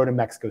second I wrote in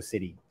Mexico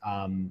City.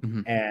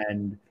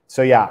 And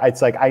so, yeah,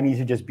 it's like, I need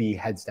to just be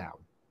heads down.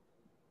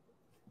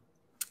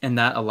 And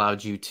that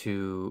allowed you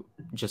to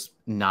just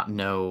not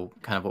know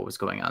kind of what was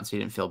going on. So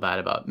you didn't feel bad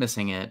about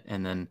missing it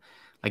and then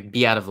like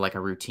be out of like a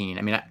routine.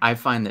 I mean, I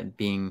find that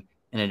being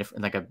in a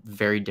different, like a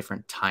very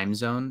different time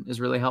zone is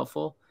really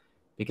helpful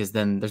because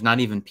then there's not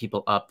even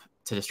people up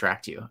to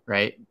distract you,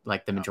 right?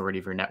 Like the majority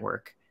of your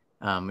network.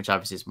 Which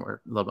obviously is a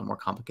little bit more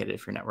complicated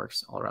for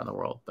networks all around the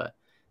world. But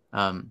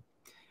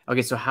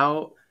okay, so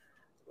how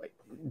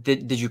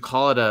did you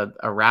call it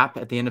a wrap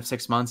at the end of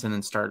 6 months and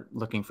then start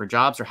looking for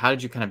jobs, or how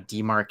did you kind of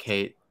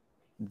demarcate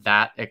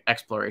that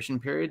exploration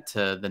period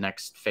to the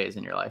next phase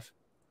in your life?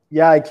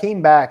 Yeah, I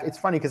came back. It's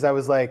funny because I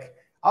was like,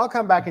 I'll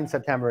come back in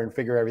September and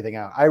figure everything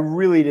out. I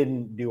really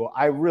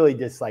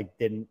just like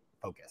didn't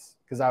focus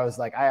because I was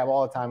like, I have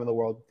all the time in the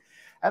world.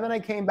 And then I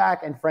came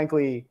back and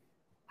frankly,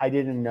 I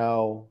didn't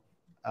know.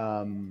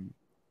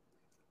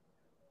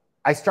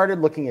 I started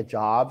looking at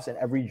jobs, and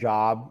every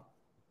job,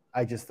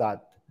 I just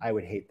thought I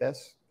would hate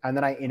this. And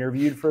then I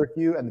interviewed for a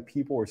few, and the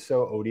people were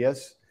so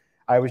odious.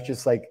 I was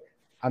just like,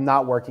 I'm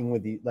not working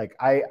with the like.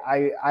 I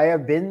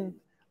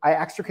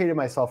extricated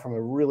myself from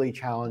a really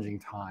challenging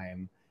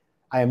time.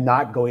 I am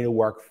not going to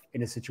work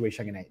in a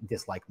situation I'm going to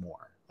dislike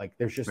more. Like,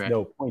 there's just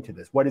no point to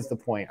this. What is the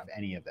point of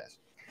any of this?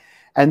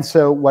 And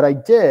so what I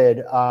did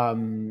is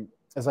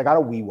I got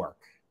a WeWork.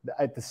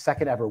 At the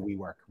second ever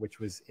WeWork, which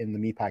was in the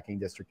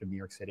meatpacking district of New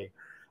York City.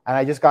 And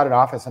I just got an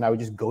office and I would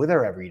just go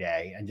there every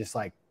day and just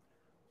like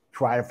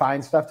try to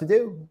find stuff to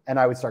do. And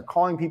I would start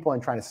calling people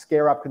and trying to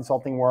scare up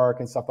consulting work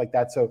and stuff like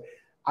that. So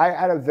I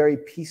had a very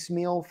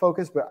piecemeal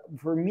focus, but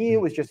for me, it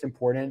was just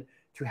important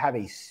to have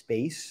a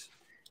space.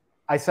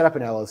 I set up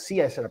an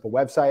LLC, I set up a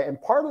website.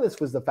 And part of this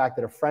was the fact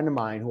that a friend of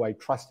mine who I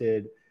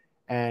trusted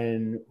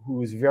and who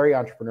was very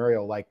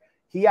entrepreneurial, like,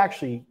 he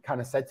actually kind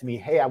of said to me,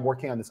 hey, I'm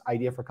working on this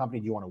idea for a company.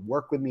 Do you want to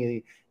work with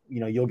me?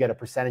 You'll get a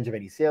percentage of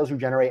any sales you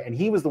generate. And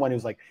he was the one who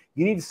was like,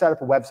 you need to set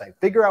up a website,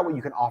 figure out what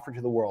you can offer to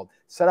the world,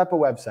 set up a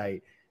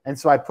website. And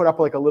so I put up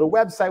like a little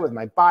website with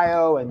my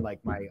bio and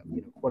like my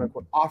quote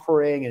unquote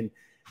offering. And,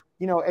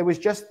 it was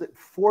just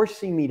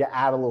forcing me to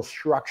add a little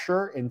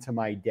structure into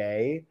my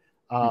day,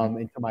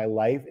 into my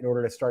life in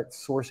order to start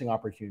sourcing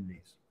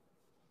opportunities.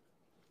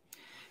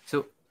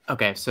 So,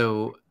 okay.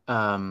 So,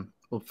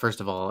 well,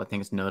 first of all, I think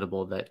it's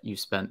notable that you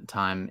spent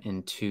time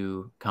in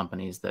 2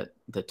 companies that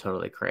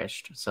totally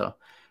crashed. So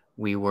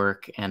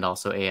WeWork and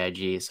also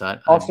AIG. So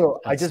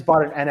I just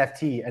bought an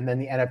NFT and then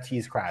the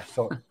NFTs crashed.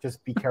 So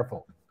just be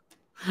careful.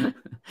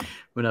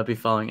 Would not be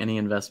following any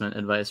investment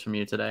advice from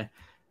you today.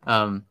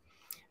 Um,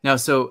 now,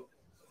 so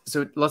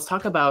let's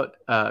talk about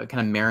kind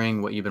of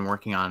marrying what you've been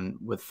working on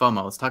with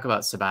FOMO. Let's talk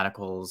about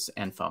sabbaticals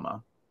and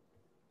FOMO.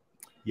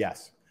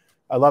 Yes.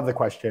 I love the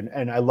question.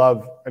 And I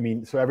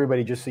mean, so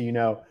everybody, just so you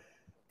know,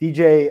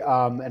 DJ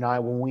and I,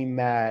 when we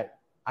met,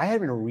 I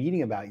had been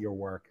reading about your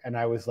work and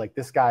I was like,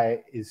 this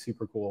guy is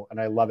super cool. And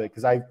I love it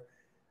because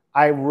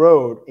I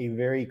wrote a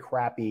very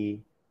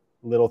crappy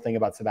little thing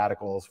about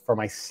sabbaticals for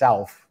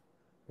myself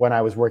when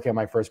I was working on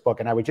my first book.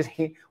 And I would just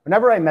hate,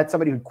 whenever I met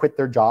somebody who'd quit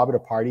their job at a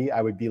party,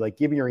 I would be like,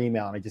 give me your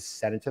email. And I just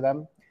sent it to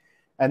them.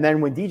 And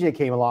then when DJ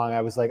came along,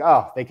 I was like,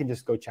 oh, they can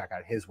just go check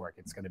out his work.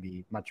 It's going to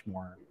be much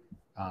more,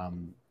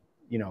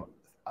 you know,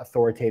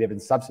 authoritative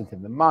and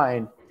substantive than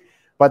mine.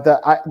 But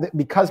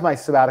because my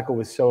sabbatical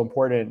was so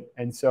important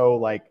and so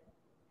like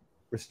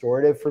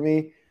restorative for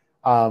me,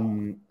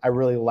 I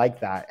really like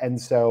that. And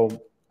so,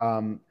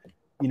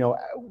 you know,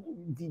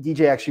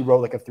 DJ actually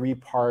wrote like a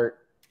 3-part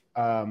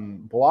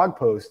blog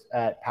post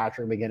at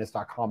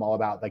patrickmcginnis.com all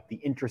about like the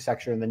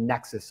intersection and the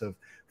nexus of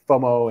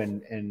FOMO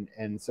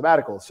and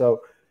sabbaticals.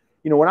 So,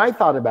 you know, when I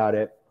thought about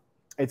it,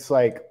 it's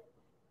like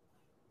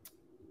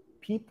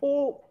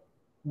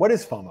what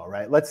is FOMO,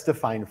 right? Let's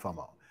define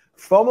FOMO.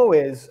 FOMO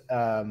is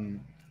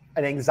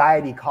an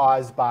anxiety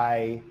caused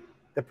by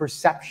the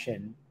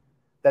perception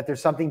that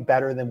there's something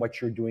better than what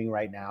you're doing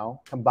right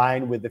now,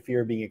 combined with the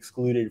fear of being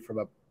excluded from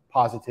a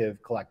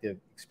positive collective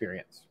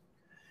experience.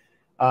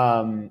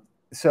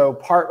 So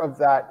part of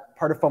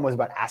FOMO is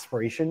about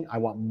aspiration. I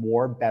want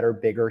more, better,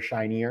 bigger,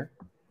 shinier.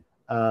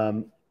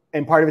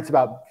 And part of it's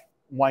about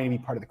wanting to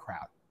be part of the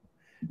crowd.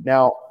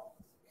 Now,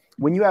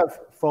 when you have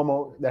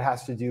FOMO that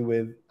has to do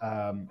with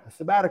a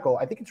sabbatical,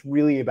 I think it's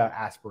really about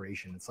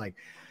aspiration. It's like,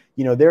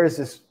 you know, there is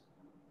this,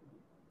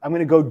 I'm going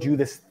to go do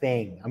this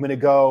thing. I'm going to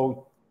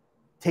go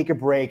take a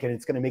break and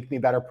it's going to make me a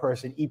better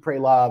person, eat, pray,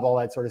 love, all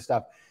that sort of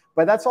stuff.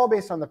 But that's all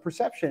based on the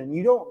perception.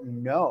 You don't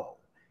know.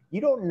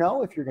 You don't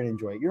know if you're going to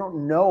enjoy it. You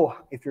don't know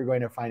if you're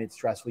going to find it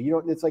stressful.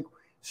 It's like,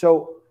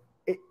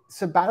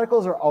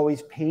 sabbaticals are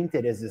always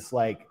painted as this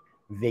like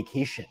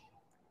vacation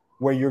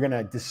where you're going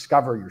to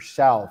discover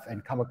yourself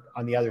and come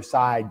on the other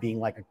side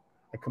being like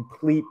a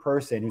complete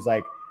person who's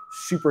like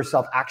super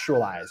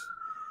self-actualized.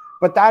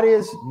 But that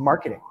is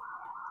marketing.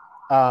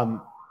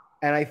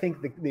 And I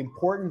think the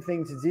important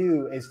thing to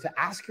do is to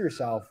ask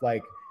yourself,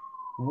 like,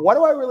 what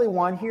do I really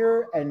want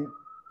here? And,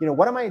 you know,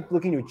 what am I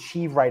looking to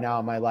achieve right now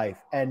in my life?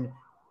 And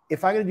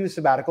if I'm going to do a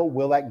sabbatical,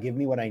 will that give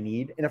me what I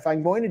need? And if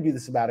I'm going to do the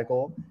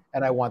sabbatical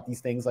and I want these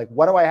things, like,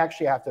 what do I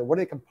actually have to, what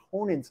are the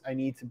components I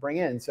need to bring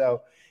in?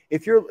 So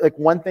if you're like,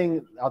 one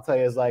thing I'll tell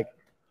you is like,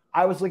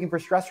 I was looking for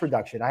stress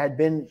reduction. I had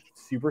been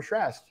super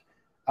stressed.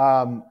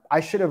 I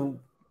should have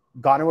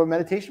gone to a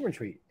meditation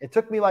retreat. It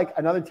took me like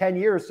another 10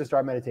 years to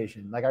start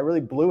meditation. Like I really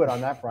blew it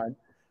on that front.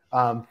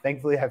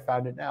 Thankfully I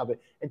found it now, but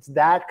it's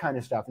that kind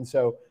of stuff. And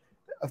so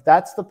if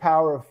that's the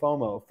power of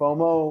FOMO.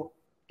 FOMO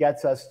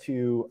gets us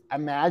to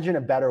imagine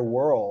a better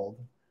world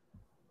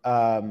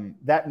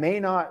that may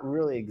not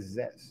really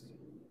exist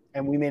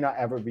and we may not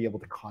ever be able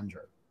to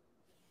conjure.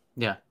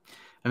 Yeah.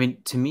 I mean,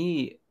 to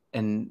me,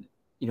 and,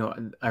 you know,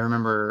 I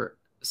remember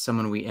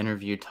someone we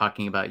interviewed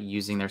talking about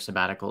using their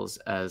sabbaticals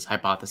as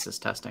hypothesis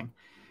testing.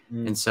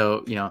 And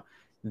so, you know,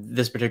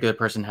 this particular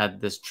person had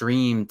this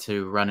dream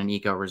to run an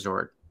eco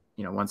resort,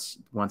 you know,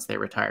 once they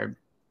retired.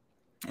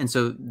 And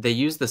so they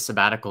used the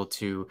sabbatical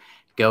to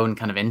go and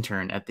kind of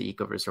intern at the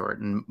eco resort.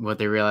 And what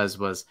they realized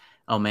was,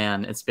 oh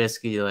man, it's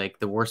basically like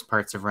the worst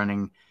parts of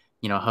running,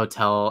 you know, a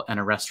hotel and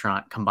a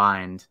restaurant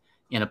combined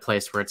in a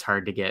place where it's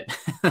hard to get,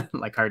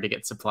 like hard to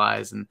get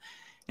supplies.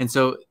 And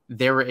so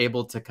they were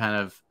able to kind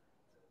of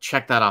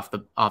check that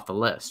off the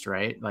list,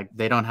 right? Like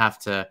they don't have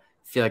to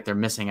feel like they're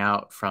missing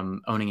out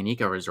from owning an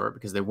eco resort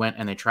because they went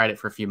and they tried it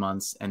for a few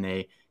months and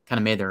they kind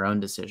of made their own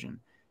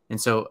decision.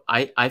 And so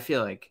I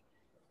feel like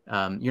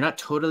you're not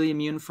totally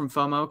immune from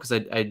FOMO because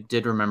I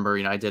did remember,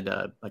 you know, I did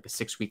like a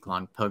 6-week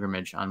long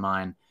pilgrimage on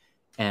mine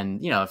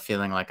and, you know,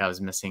 feeling like I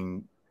was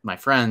missing my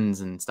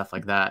friends and stuff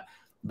like that.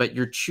 But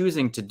you're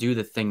choosing to do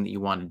the thing that you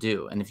want to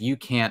do. And if you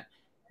can't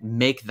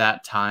make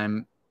that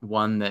time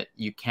one that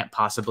you can't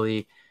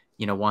possibly,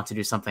 you know, want to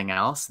do something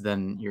else,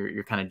 then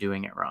you're kind of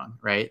doing it wrong,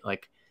 right?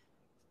 Like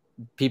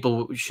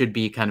people should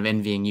be kind of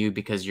envying you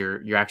because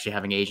you're actually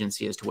having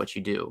agency as to what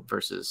you do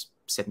versus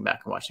sitting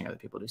back and watching other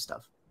people do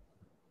stuff.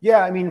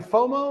 Yeah, I mean,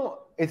 FOMO,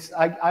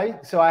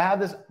 so I had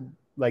this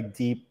like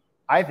deep,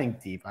 I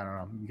don't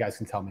know, you guys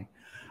can tell me.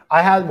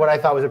 I had what I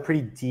thought was a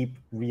pretty deep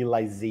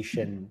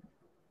realization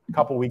a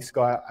couple of weeks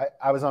ago.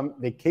 I was on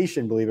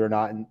vacation, believe it or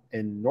not,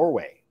 in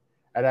Norway.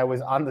 And I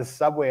was on the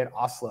subway in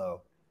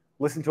Oslo,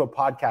 listening to a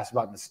podcast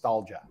about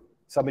nostalgia.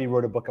 Somebody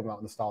wrote a book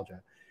about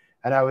nostalgia.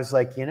 And I was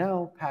like, you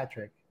know,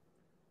 Patrick,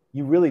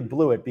 you really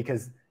blew it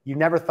because you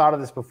never thought of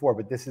this before,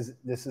 but this is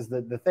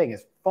the thing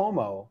is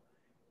FOMO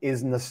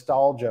is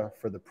nostalgia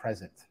for the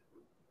present,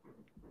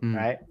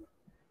 right?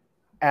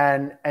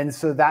 And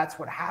so that's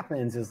what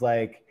happens is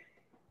like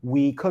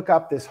we cook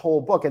up this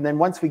whole book. And then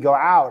once we go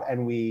out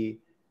and we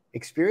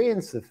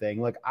experience the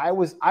thing. Like I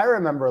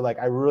remember like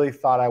I really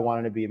thought I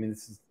wanted to be, I mean,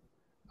 this is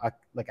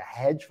like a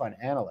hedge fund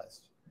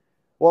analyst.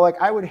 Well,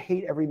 like I would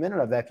hate every minute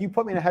of that. If you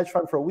put me in a hedge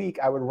fund for a week,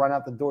 I would run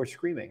out the door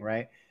screaming,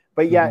 right?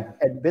 But yet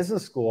at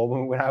business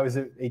school, when I was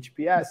at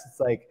HBS, it's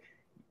like,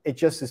 it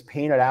just is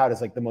painted out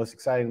as like the most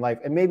exciting life.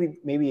 And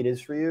maybe it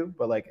is for you,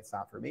 but like, it's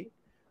not for me.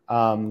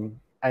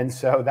 And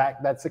so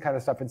that's the kind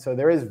of stuff. And so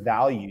there is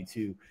value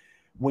to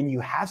when you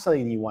have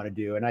something that you want to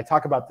do. And I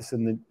talk about this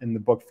in the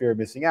book, Fear of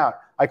Missing Out.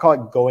 I call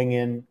it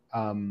going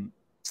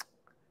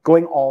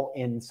all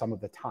in some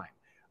of the time.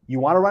 You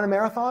want to run a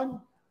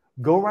marathon?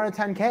 Go run a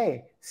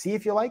 10K. See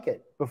if you like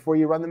it before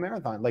you run the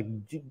marathon. Like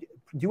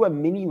do a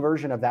mini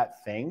version of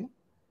that thing.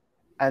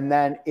 And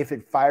then if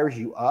it fires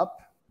you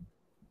up,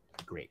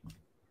 great.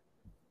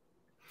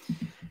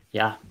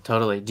 Yeah,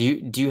 totally.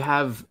 Do you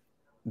have,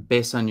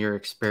 based on your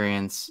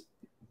experience,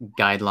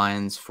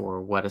 guidelines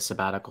for what a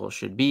sabbatical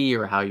should be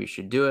or how you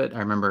should do it? I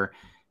remember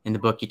in the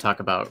book you talk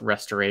about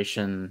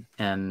restoration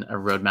and a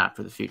roadmap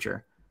for the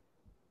future.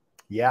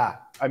 Yeah.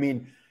 I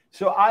mean,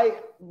 so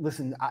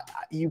listen,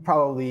 you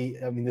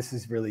probably, I mean, this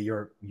is really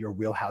your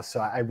wheelhouse. So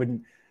I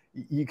wouldn't,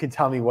 you can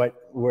tell me what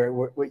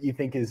you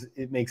think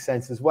it makes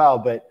sense as well.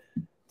 But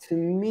to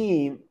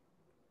me,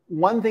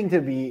 one thing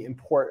to be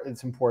important,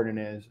 it's important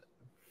is,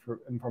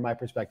 from my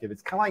perspective,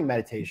 it's kind of like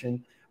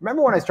meditation.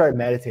 Remember when I started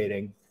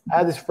meditating, I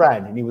had this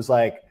friend and he was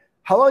like,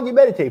 how long do you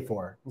meditate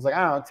for? I was like,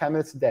 I don't know, 10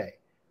 minutes a day.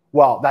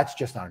 Well, that's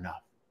just not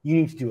enough. You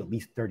need to do at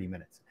least 30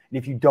 minutes. And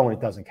if you don't, it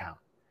doesn't count.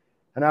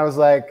 And I was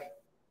like,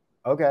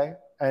 okay.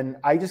 And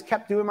I just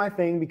kept doing my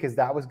thing because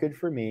that was good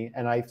for me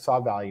and I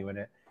saw value in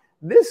it.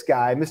 This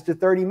guy, Mr.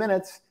 30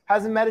 minutes,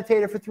 hasn't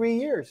meditated for 3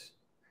 years,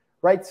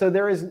 right? So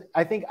there is,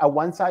 I think a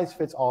one size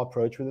fits all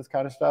approach for this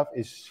kind of stuff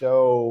is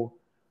so,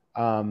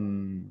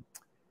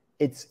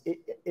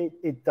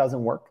 it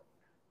doesn't work.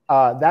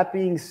 That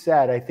being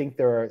said, I think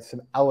there are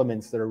some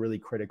elements that are really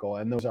critical.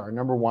 And those are,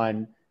 number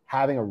one,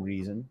 having a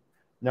reason.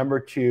 Number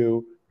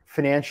two,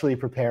 financially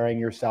preparing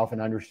yourself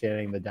and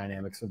understanding the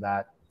dynamics of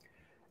that.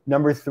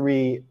 Number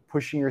three,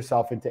 pushing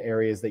yourself into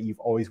areas that you've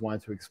always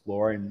wanted to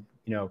explore. And,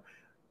 you know,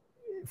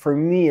 for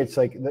me, it's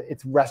like,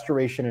 it's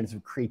restoration and it's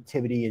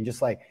creativity and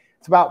just like,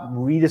 it's about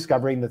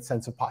rediscovering the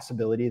sense of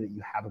possibility that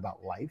you have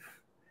about life.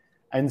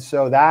 And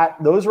so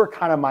those were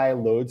kind of my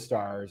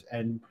lodestars.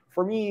 And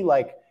for me,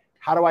 like,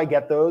 how do I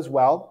get those?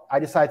 Well, I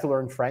decided to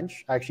learn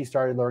French. I actually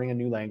started learning a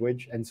new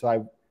language. And so I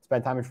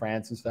spent time in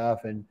France and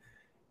stuff. And,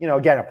 you know,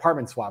 again,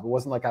 apartment swap. It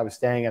wasn't like I was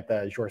staying at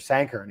the Jour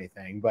 5 or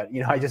anything, but,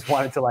 you know, I just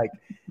wanted to like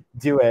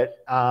do it.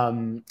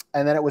 And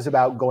then it was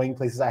about going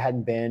places I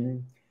hadn't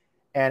been.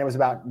 And it was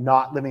about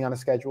not living on a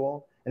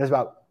schedule. And it was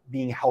about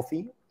being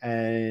healthy.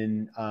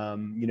 And,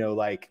 you know,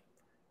 like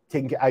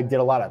I did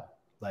a lot of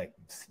like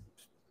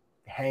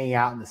hanging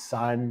out in the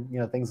sun, you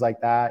know, things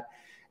like that.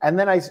 And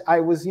then I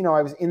was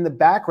in the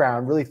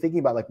background really thinking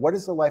about like, what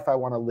is the life I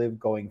want to live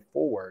going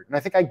forward? And I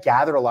think I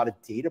gathered a lot of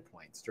data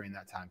points during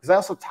that time because I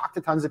also talked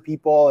to tons of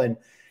people. And,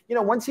 you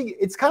know,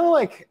 it's kind of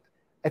like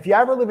if you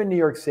ever live in New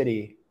York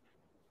City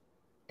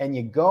and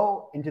you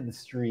go into the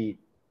street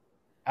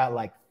at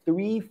like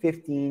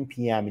 3:15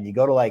 p.m. and you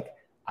go to like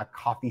a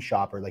coffee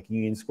shop or like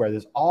Union Square,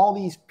 there's all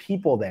these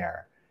people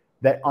there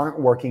that aren't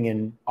working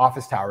in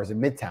office towers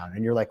in Midtown.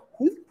 And you're like,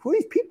 who are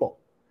these people?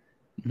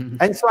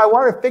 And so I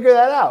wanted to figure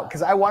that out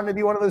because I wanted to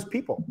be one of those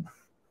people.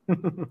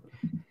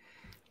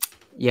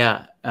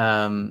 Yeah.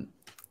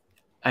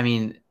 I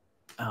mean,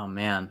 oh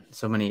man,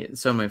 so many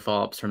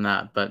follow-ups from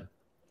that. But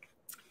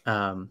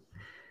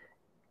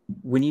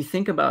when you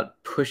think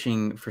about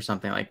pushing for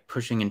something, like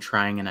pushing and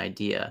trying an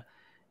idea,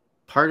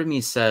 part of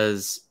me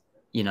says,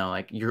 you know,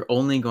 like you're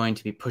only going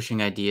to be pushing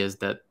ideas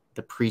that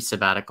the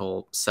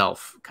pre-sabbatical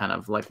self kind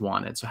of like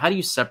wanted. So how do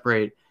you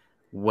separate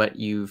what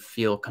you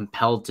feel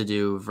compelled to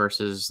do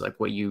versus like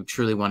what you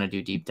truly want to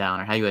do deep down,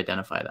 or how you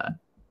identify that?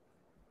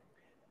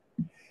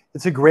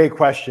 It's a great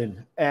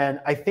question. And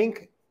I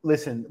think,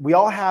 listen, we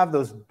all have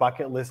those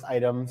bucket list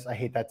items. I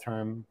hate that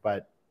term,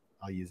 but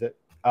I'll use it.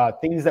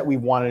 Things that we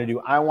wanted to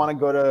do. I want to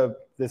go to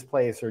this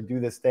place or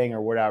do this thing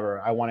or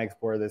whatever. I want to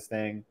explore this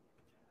thing.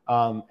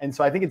 And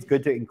so I think it's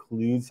good to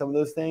include some of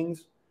those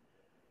things,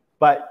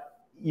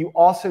 but you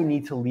also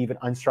need to leave an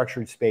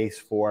unstructured space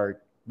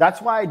for.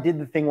 That's why I did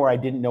the thing where I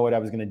didn't know what I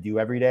was going to do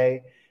every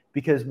day,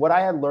 because what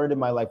I had learned in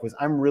my life was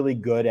I'm really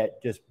good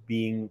at just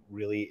being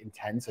really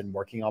intense and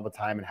working all the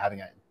time and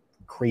having a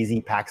crazy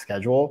packed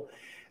schedule.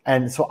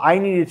 And so I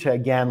needed to,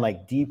 again,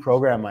 like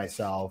deprogram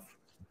myself,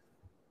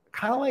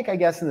 kind of like, I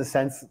guess, in the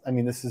sense, I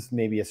mean, this is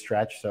maybe a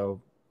stretch,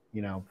 so,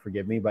 you know,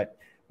 forgive me, but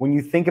when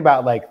you think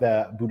about like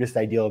the Buddhist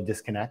ideal of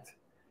disconnect,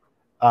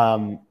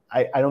 I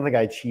don't think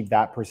I achieved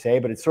that per se,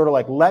 but it's sort of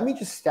like, let me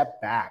just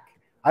step back.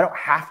 I don't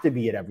have to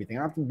be at everything. I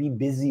don't have to be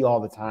busy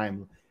all the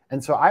time.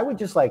 And so I would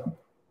just like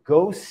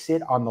go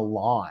sit on the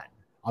lawn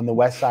on the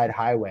West Side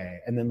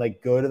Highway and then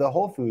like go to the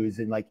Whole Foods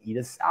and like eat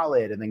a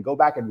salad and then go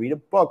back and read a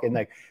book and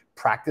like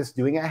practice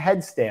doing a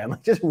headstand,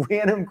 like just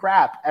random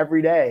crap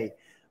every day.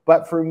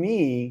 But for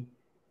me,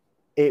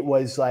 it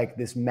was like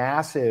this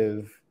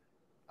massive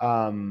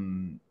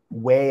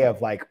way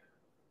of like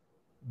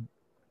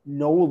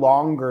no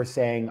longer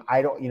saying,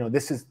 I don't,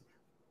 this is,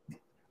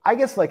 I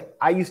guess like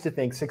I used to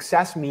think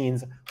success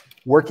means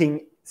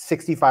working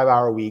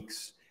 65-hour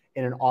weeks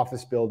in an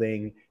office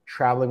building,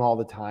 traveling all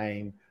the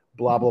time,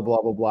 blah, blah,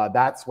 blah, blah, blah.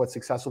 That's what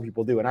successful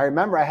people do. And I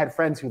remember I had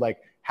friends who like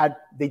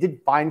they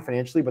did fine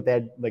financially, but they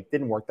had like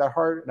didn't work that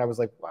hard. And I was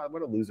like, wow,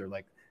 what a loser.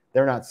 Like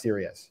they're not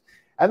serious.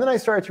 And then I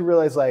started to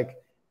realize like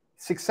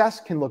success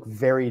can look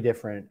very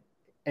different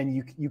and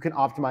you can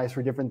optimize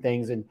for different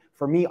things. And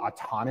for me,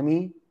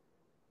 autonomy,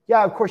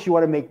 yeah, of course you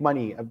want to make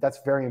money.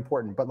 That's very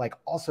important. But like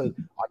also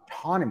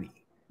autonomy.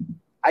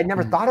 I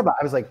never thought about,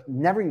 I was like,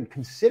 never even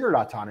considered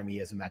autonomy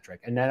as a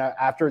metric. And then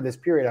after this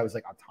period, I was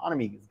like,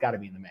 autonomy has got to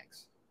be in the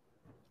mix.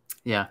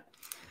 Yeah.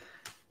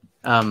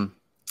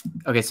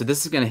 Okay. So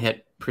this is going to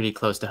hit pretty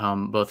close to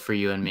home, both for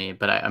you and me,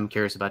 but I'm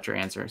curious about your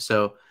answer.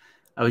 So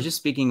I was just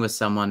speaking with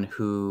someone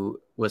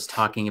who was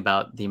talking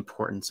about the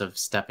importance of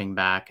stepping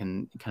back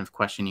and kind of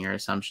questioning your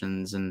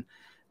assumptions and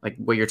like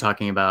what you're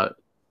talking about.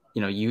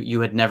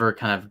 You had never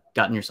kind of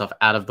gotten yourself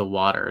out of the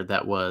water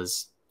that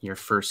was your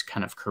first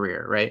kind of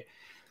career, right?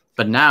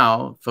 But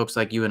now folks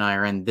like you and I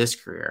are in this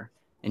career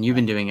and you've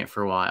been doing it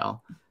for a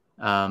while.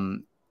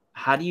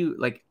 How do you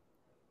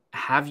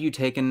have you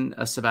taken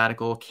a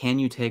sabbatical? Can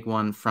you take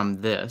one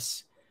from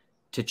this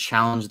to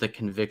challenge the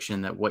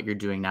conviction that what you're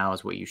doing now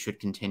is what you should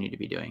continue to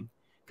be doing?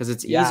 Because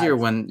it's easier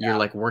when you're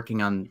like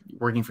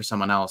working for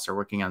someone else or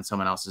working on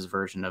someone else's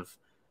version of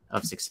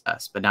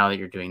success. But now that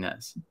you're doing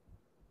this.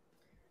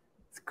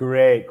 It's a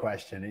great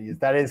question. And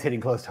that is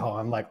hitting close to home.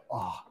 I'm like,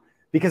 oh,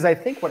 because I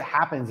think what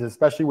happens,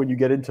 especially when you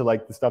get into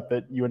like the stuff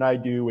that you and I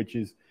do, which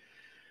is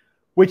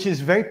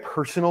very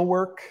personal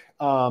work.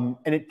 And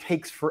it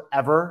takes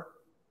forever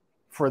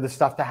for the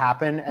stuff to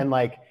happen. And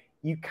like,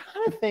 you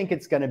kind of think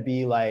it's going to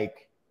be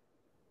like,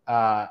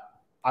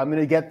 I'm going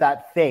to get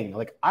that thing.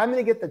 Like I'm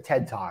going to get the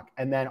TED Talk.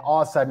 And then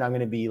all of a sudden I'm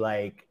going to be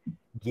like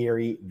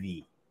Gary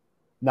V.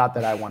 Not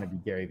that I want to be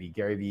Gary V.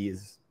 Gary V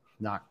is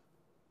not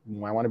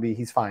who I want to be.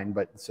 He's fine,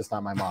 but it's just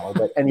not my model.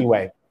 But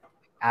anyway,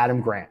 Adam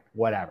Grant,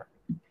 whatever.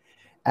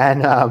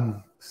 And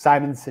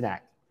Simon Sinek.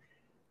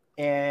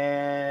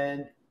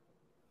 And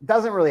it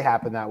doesn't really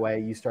happen that way.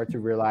 You start to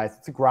realize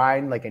it's a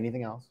grind like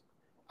anything else.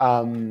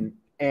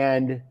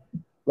 And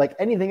like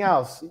anything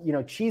else,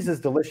 cheese is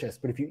delicious.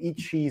 But if you eat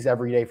cheese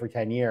every day for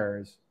 10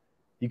 years,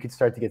 you could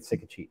start to get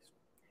sick of cheese.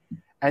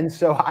 And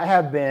so I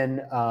have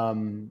been, I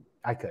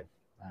don't know.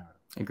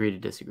 Agree to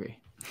disagree.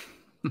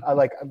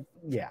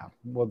 Yeah,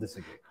 we'll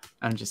disagree.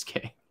 I'm just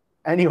kidding.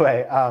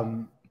 Anyway,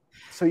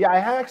 so yeah, I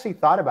had actually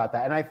thought about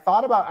that. And I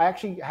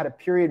actually had a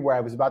period where I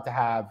was about to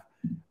have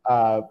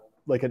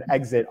like an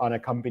exit on a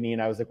company.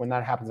 And I was like, when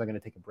that happens, I'm going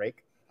to take a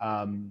break.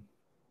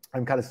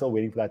 I'm kind of still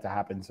waiting for that to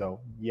happen. So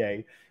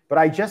yay. But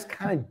I just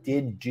kind of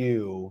did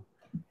do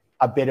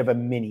a bit of a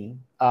mini.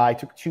 I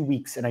took 2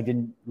 weeks and I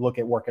didn't look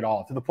at work at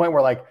all, to the point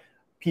where like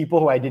people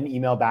who I didn't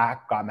email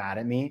back got mad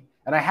at me.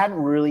 And I hadn't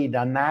really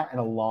done that in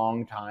a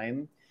long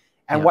time.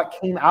 And what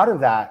came out of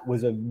that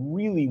was a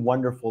really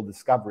wonderful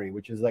discovery,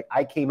 which is like,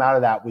 I came out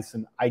of that with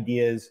some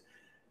ideas.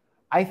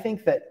 I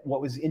think that what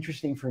was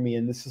interesting for me,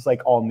 and this is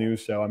like all new,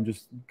 so I'm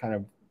just kind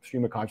of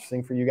stream of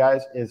consciousness for you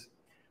guys, is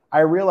I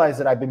realized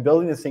that I've been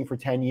building this thing for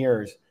 10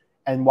 years.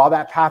 And while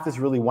that path is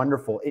really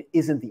wonderful, it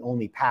isn't the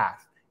only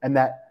path. And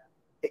that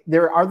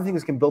there are other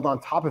things that can build on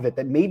top of it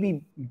that may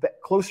be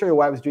closer to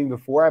what I was doing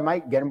before. I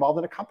might get involved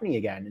in a company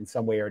again in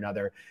some way or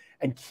another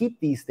and keep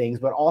these things,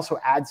 but also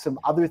add some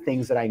other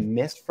things that I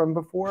missed from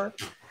before.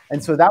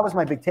 And so that was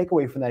my big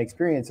takeaway from that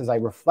experience. As I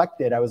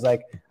reflected, I was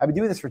like, I've been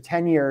doing this for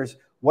 10 years.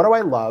 What do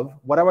I love?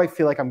 What do I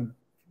feel like I'm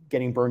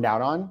getting burned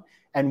out on?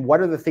 And what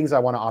are the things I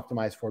want to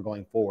optimize for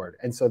going forward?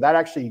 And so that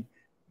actually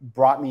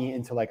brought me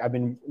into like, I've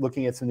been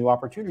looking at some new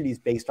opportunities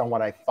based on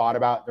what I thought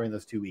about during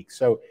those 2 weeks.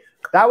 So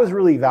that was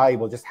really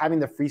valuable, just having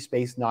the free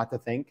space not to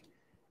think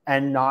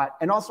and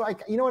also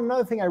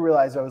another thing I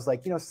realized, I was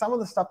like, some of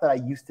the stuff that I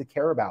used to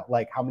care about,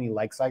 like how many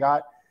likes I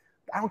got,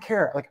 I don't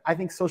care. Like, I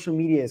think social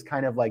media is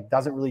kind of like,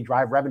 doesn't really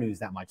drive revenues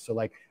that much. So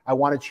like, I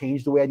want to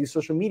change the way I do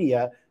social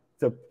media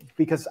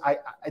because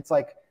it's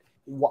like,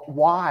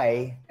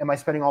 why am I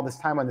spending all this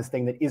time on this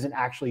thing that isn't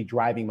actually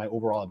driving my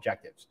overall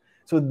objectives?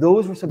 So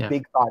those were some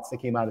big thoughts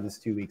that came out of this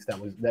 2 weeks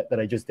that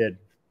I just did.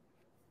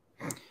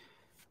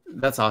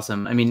 That's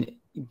awesome. I mean,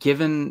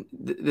 given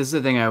this is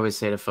the thing I always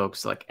say to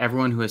folks, like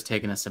everyone who has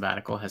taken a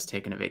sabbatical has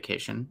taken a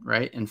vacation,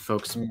 right? And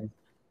folks,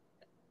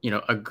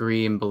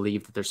 agree and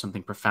believe that there's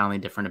something profoundly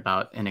different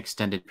about an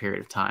extended period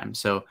of time.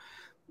 So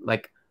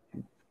like,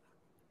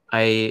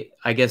 I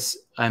guess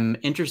I'm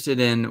interested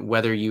in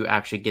whether you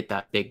actually get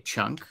that big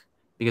chunk,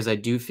 because I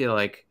do feel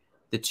like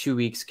the 2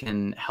 weeks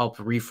can help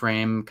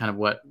reframe kind of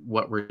what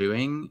we're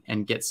doing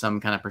and get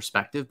some kind of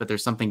perspective. But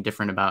there's something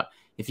different about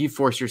if you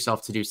force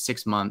yourself to do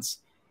 6 months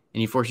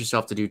and you force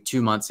yourself to do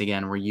 2 months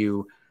again, where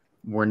you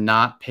were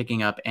not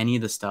picking up any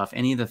of the stuff,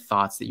 any of the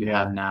thoughts that you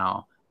have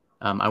now.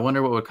 I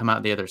wonder what would come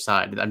out the other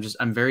side.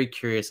 I'm very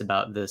curious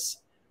about this.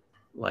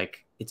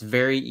 Like, it's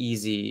very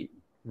easy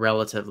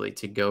relatively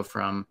to go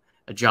from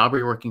a job where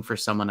you're working for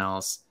someone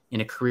else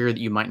in a career that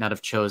you might not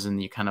have chosen.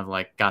 You kind of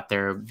like got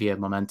there via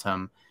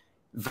momentum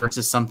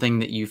versus something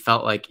that you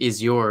felt like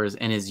is yours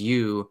and is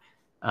you.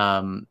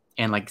 And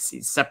like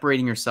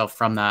separating yourself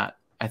from that,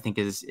 I think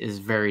is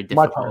very Much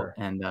difficult. harder.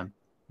 And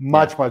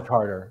Much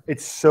harder.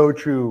 It's so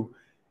true.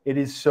 It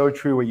is so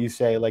true what you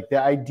say. Like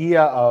the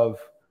idea of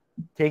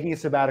taking a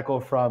sabbatical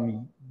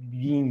from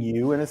being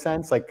you in a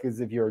sense, like,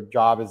 because if your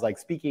job is like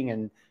speaking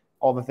and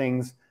all the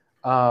things,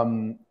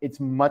 it's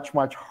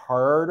much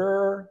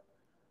harder.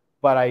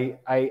 But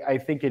I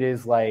think it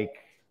is like,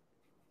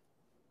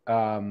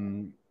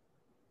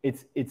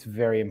 it's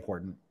very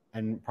important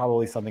and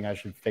probably something I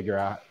should figure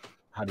out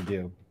how to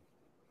do.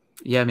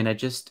 yeah, I mean,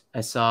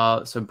 I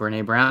saw, so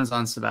Brene Brown's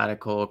on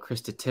sabbatical.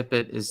 Krista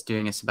Tippett is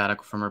doing a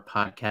sabbatical from her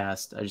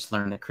podcast. I just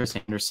learned that Chris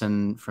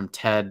Anderson from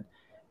TED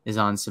is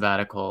on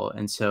sabbatical.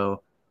 And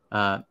so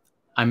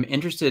I'm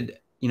interested,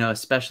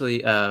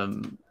 especially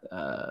from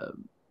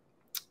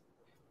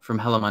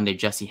Hello Monday,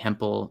 Jesse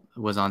Hempel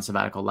was on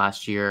sabbatical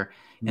last year.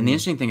 And the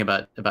interesting thing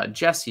about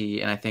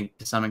Jesse, and I think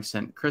to some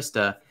extent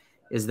Krista,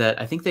 is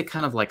that I think they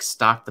kind of like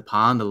stocked the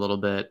pond a little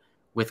bit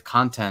with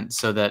content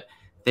so that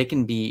they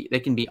can be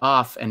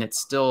off and it's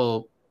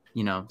still,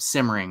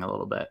 simmering a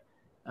little bit.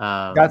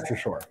 That's for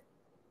sure.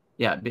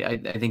 Yeah, I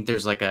think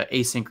there's like a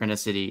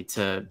asynchronicity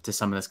to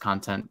some of this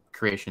content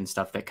creation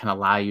stuff that can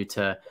allow you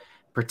to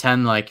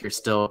pretend like you're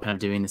still kind of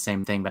doing the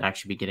same thing, but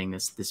actually be getting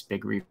this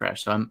big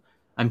refresh. So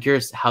I'm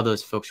curious how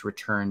those folks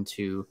return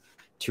to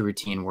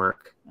routine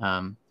work.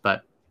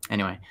 But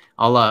anyway,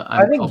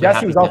 I think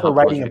Jessie was also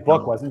writing a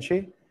book, wasn't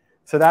she?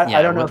 So that, yeah,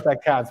 I don't know if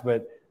that counts,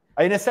 but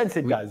in a sense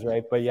it does,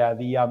 right? But yeah,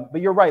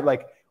 but you're right.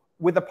 Like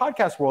with the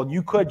podcast world,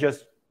 you could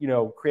just,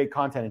 create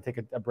content and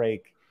take a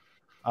break,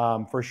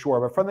 for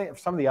sure. But from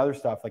some of the other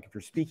stuff, like if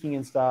you're speaking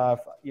and stuff,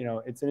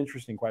 it's an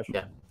interesting question.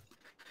 Yeah.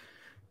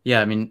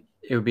 Yeah. I mean,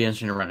 it would be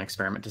interesting to run an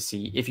experiment to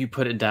see if you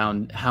put it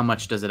down, how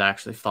much does it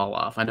actually fall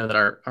off? I know that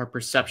our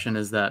perception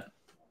is that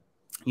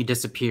you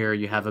disappear,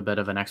 you have a bit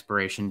of an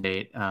expiration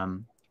date.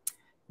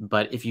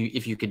 But if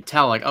you could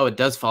tell, like, oh, it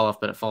does fall off,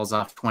 but it falls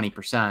off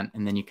 20%,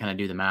 and then you kind of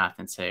do the math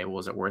and say, well,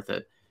 was it worth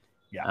it?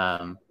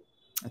 Yeah.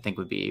 I think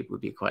would be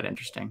quite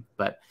interesting.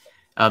 But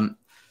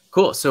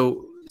cool.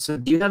 So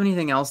do you have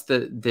anything else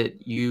that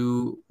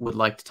you would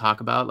like to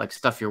talk about, like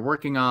stuff you're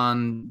working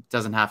on?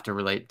 Doesn't have to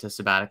relate to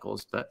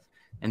sabbaticals,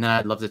 and then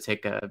I'd love to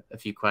take a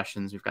few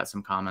questions. We've got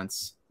some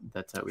comments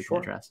that we can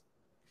address.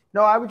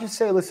 No, I would just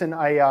say, listen,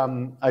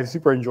 I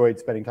super enjoyed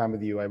spending time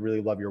with you. I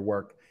really love your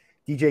work.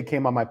 DJ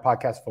came on my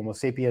podcast, FOMO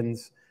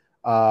Sapiens,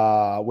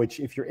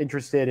 which if you're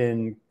interested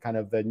in kind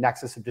of the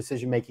nexus of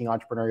decision-making,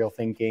 entrepreneurial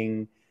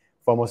thinking,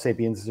 FOMO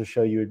Sapiens is a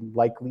show you'd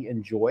likely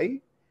enjoy.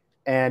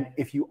 And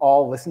if you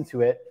all listen to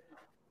it,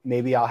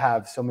 maybe I'll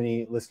have so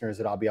many listeners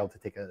that I'll be able to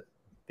take a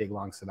big,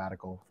 long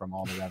sabbatical from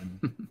all the revenue.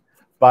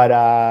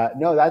 But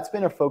no, that's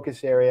been a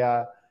focus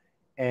area.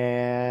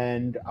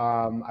 And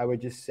I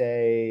would just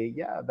say,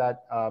 yeah,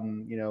 that,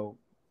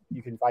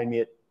 you can find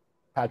me at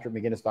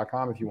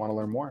patrickmcginnis.com if you want to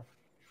learn more.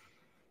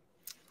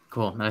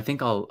 Cool. And I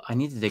think I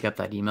need to dig up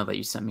that email that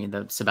you sent me,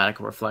 the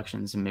sabbatical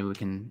reflections, and maybe we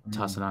can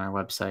toss it on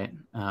our website.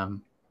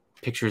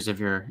 Pictures of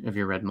your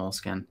red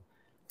moleskin.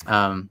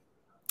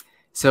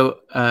 So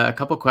a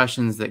couple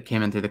questions that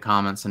came in through the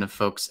comments, and if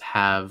folks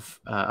have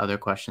other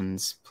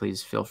questions,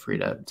 please feel free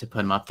to put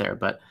them up there.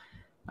 But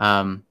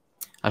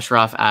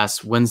Ashraf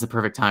asks, when's the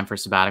perfect time for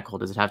sabbatical?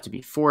 Does it have to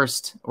be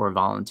forced or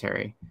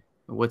voluntary?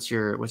 What's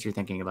your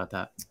thinking about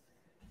that?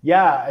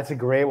 Yeah, it's a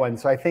great one.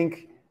 So I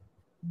think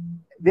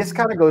this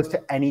kind of goes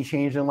to any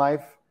change in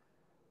life.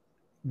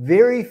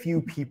 Very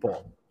few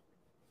people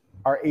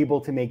are able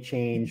to make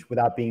change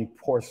without being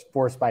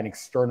forced by an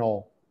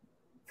external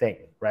thing,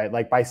 right?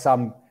 Like by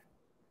some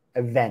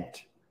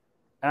event.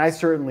 And I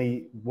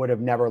certainly would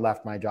have never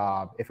left my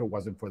job if it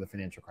wasn't for the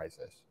financial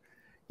crisis,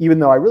 even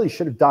though I really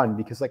should have done,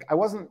 because like I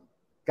wasn't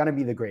going to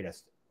be the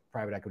greatest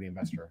private equity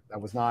investor.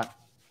 That was not,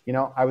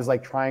 I was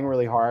like trying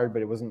really hard,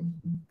 but it wasn't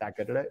that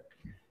good at it.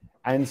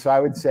 And so I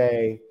would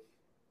say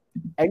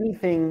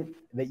anything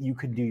that you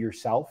could do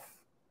yourself,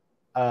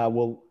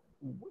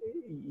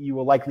 you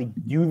will likely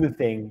do the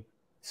thing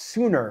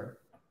sooner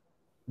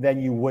than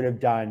you would have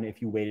done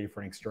if you waited for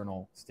an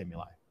external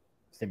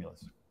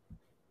stimulus.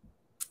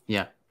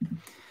 Yeah.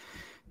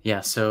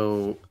 Yeah.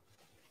 So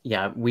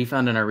yeah, we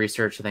found in our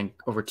research, I think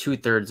over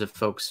 2/3 of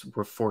folks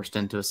were forced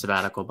into a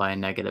sabbatical by a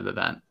negative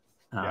event.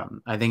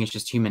 I think it's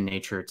just human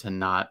nature to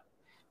not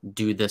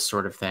do this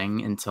sort of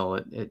thing until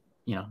it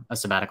a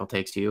sabbatical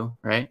takes you,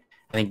 right?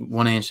 I think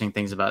one of the interesting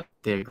things about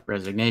the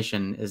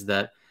resignation is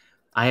that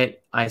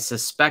I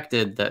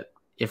suspected that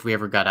if we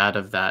ever got out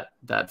of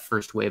that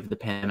first wave of the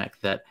pandemic,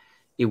 that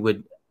it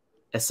would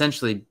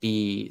essentially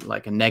be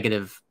like a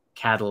negative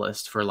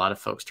catalyst for a lot of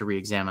folks to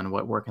re-examine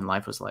what work and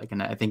life was like.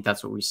 And I think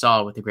that's what we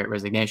saw with the Great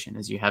Resignation,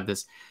 is you have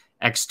this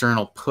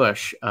external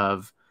push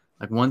of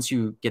like, once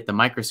you get the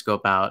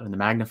microscope out and the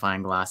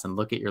magnifying glass and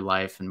look at your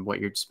life and what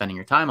you're spending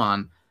your time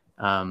on,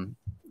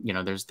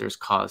 there's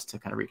cause to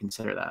kind of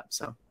reconsider that.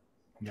 So,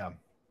 yeah.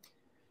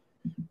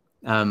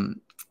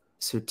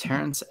 So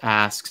Terrence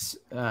asks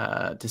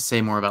to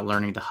say more about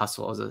learning to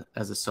hustle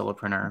as a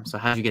solopreneur. So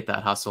how did you get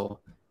that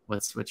hustle?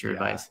 What's your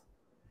advice?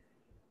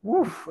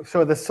 Woof.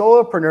 So the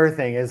solopreneur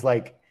thing is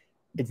like,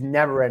 it's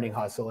never ending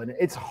hustle, and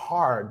it's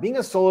hard. Being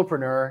a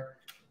solopreneur,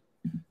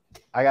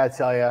 I got to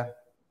tell you,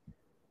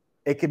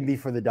 it can be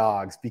for the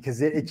dogs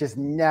because it just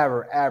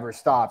never, ever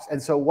stops.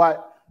 And so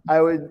what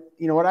I would,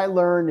 what I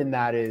learned in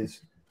that is,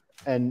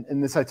 and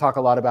this I talk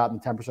a lot about in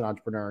 10%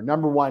 Entrepreneur.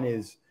 Number one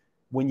is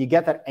when you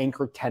get that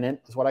anchor tenant,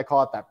 is what I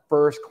call it, that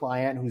first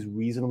client who's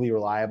reasonably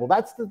reliable.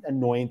 That's the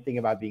annoying thing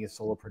about being a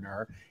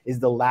solopreneur, is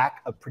the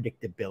lack of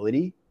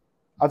predictability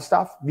of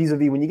stuff.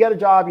 Vis-a-vis when you get a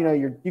job,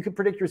 you can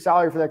predict your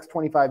salary for the next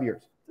 25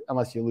 years,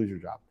 unless you lose your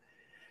job.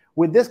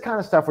 With this kind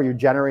of stuff where you're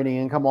generating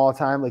income all the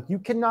time, like you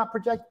cannot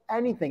project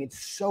anything. It's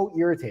so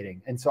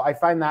irritating. And so I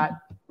find that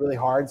really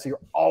hard. So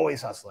you're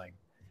always hustling.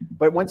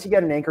 But once you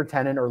get an anchor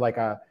tenant, or like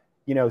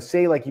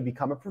say like you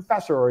become a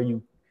professor, or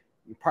you're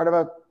part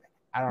of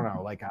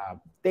like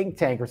a think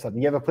tank or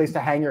something, you have a place to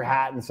hang your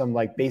hat and some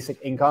like basic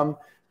income,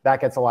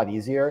 that gets a lot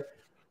easier.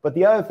 But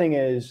the other thing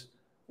is,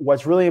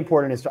 what's really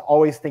important is to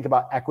always think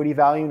about equity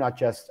value, not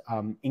just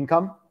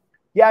income.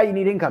 Yeah, you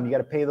need income. You got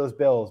to pay those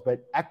bills,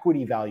 but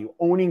equity value,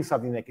 owning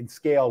something that can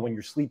scale when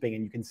you're sleeping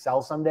and you can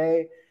sell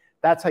someday,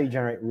 that's how you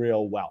generate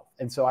real wealth.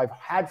 And so I've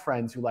had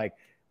friends who like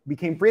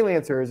became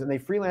freelancers, and they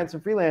freelance,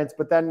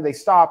 but then they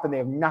stop and they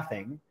have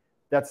nothing.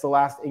 That's the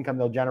last income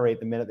they'll generate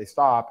the minute they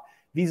stop.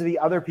 Vis-a-vis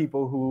other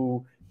people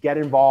who get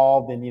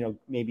involved and,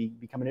 maybe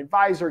become an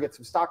advisor, get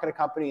some stock in a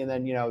company, and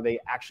then, they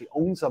actually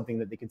own something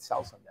that they could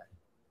sell someday.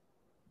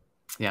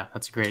 Yeah,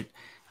 that's great.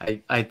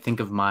 I think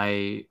of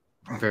my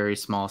very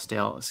small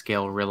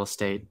scale real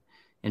estate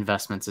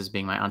investments as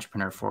being my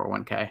entrepreneur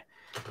 401k.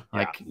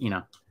 Like,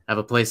 I have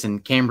a place in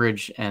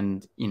Cambridge,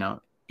 and,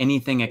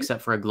 anything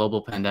except for a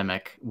global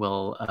pandemic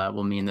will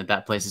mean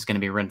that place is going to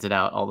be rented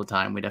out all the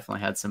time. We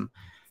definitely had some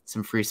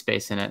free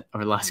space in it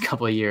over the last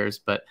couple of years,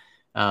 but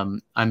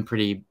I'm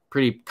pretty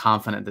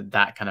confident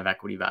that kind of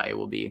equity value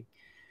will be.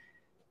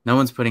 No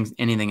one's putting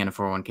anything in a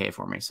 401k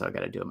for me, so I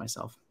got to do it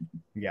myself.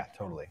 Yeah,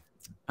 totally.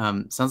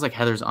 Sounds like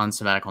Heather's on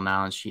sabbatical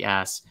now, and she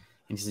asks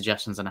any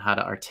suggestions on how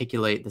to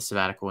articulate the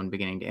sabbatical when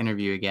beginning to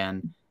interview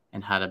again,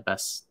 and how to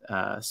best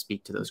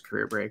speak to those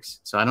career breaks.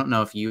 So I don't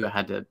know if you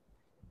had to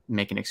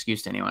make an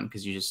excuse to anyone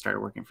because you just started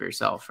working for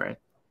yourself, right?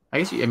 I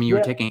guess you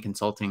were taking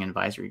consulting and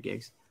advisory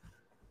gigs.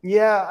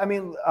 Yeah, I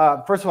mean,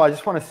 first of all, I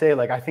just want to say,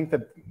 like, I think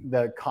that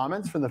the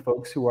comments from the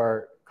folks who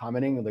are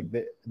commenting, like,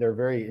 they're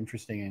very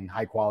interesting and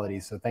high quality.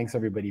 So thanks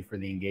everybody for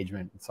the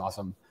engagement. It's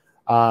awesome.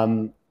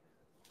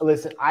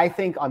 Listen, I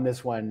think on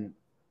this one,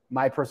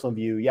 my personal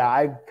view, yeah,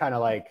 I kind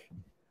of like,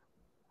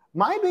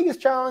 my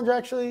biggest challenge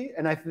actually,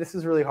 and this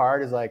is really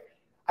hard, is like,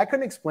 I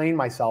couldn't explain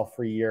myself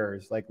for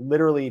years. Like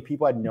literally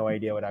people had no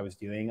idea what I was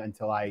doing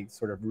until I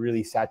sort of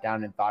really sat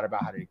down and thought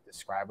about how to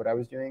describe what I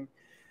was doing.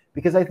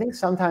 Because I think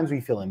sometimes we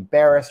feel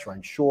embarrassed or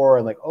unsure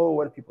and like, oh,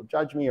 what if people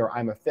judge me, or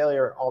I'm a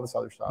failure, all this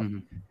other stuff. Mm-hmm.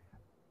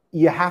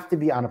 You have to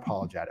be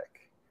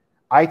unapologetic.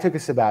 I took a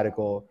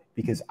sabbatical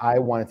because I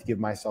wanted to give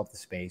myself the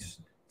space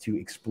to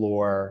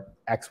explore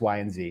X, Y,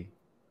 and Z.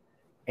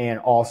 And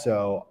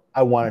also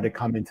I wanted to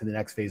come into the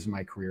next phase of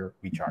my career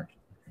recharged.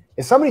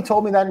 If somebody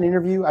told me that in an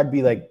interview, I'd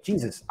be like,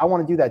 Jesus, I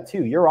want to do that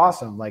too. You're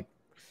awesome. Like,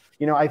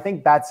 I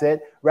think that's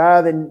it.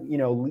 Rather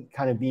than,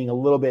 kind of being a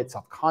little bit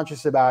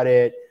self-conscious about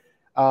it.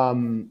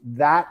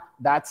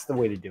 That's the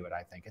way to do it.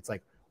 I think it's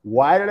like,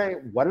 what did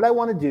I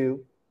want to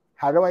do?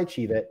 How do I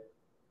achieve it?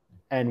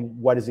 And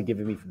what is it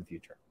giving me for the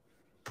future?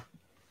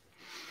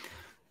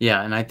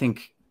 Yeah. And I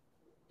think,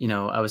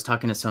 I was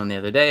talking to someone the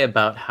other day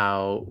about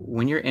how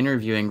when you're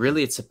interviewing,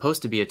 really, it's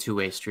supposed to be a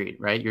two-way street,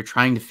 right? You're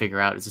trying to figure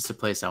out, is this a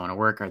place I want to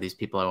work? Are these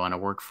people I want to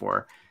work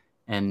for?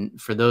 And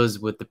for those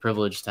with the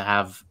privilege to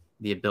have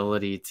the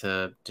ability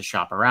to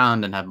shop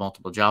around and have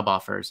multiple job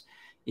offers,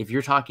 if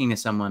you're talking to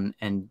someone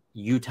and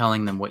you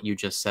telling them what you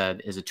just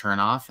said is a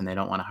turnoff and they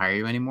don't want to hire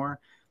you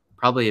anymore,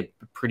 probably a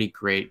pretty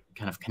great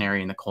kind of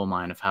canary in the coal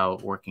mine of how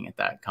working at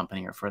that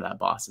company or for that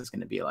boss is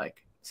going to be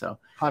like. So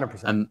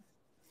 100%.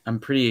 I'm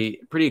pretty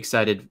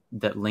excited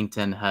that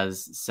LinkedIn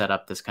has set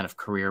up this kind of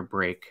career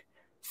break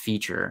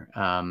feature,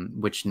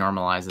 which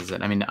normalizes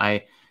it. I mean,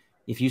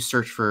 if you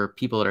search for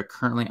people that are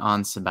currently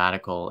on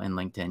sabbatical in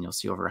LinkedIn, you'll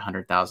see over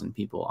 100,000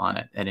 people on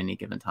it at any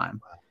given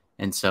time.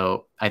 And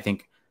so I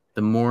think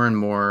the more and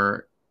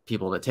more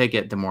people that take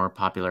it, the more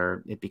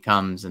popular it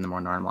becomes and the more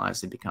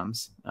normalized it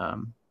becomes.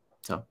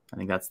 So I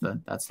think that's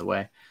the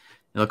way.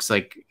 It looks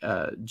like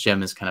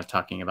Jim is kind of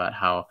talking about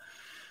how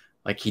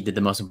like he did the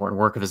most important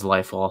work of his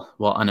life while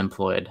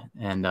unemployed.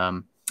 And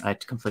I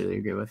completely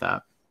agree with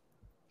that.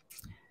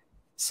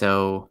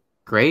 So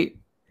great.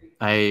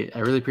 I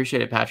really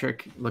appreciate it,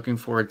 Patrick. Looking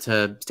forward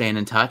to staying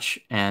in touch.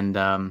 And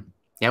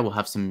yeah, we'll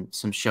have some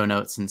show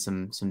notes and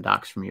some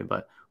docs from you,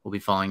 but we'll be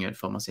following you at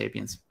FOMO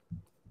Sapiens.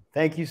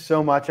 Thank you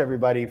so much,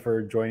 everybody,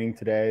 for joining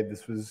today.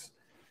 This was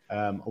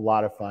a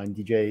lot of fun.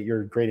 DJ,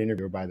 you're a great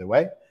interviewer, by the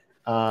way.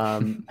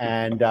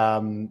 And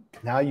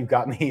now you've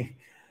got me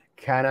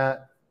kind of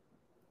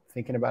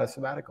thinking about a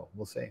sabbatical.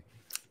 We'll see.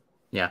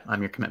 Yeah,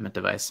 I'm your commitment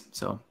device.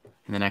 So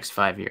in the next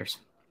 5 years.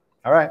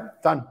 All right,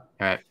 done.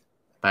 All right.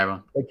 Bye,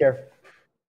 everyone. Take care.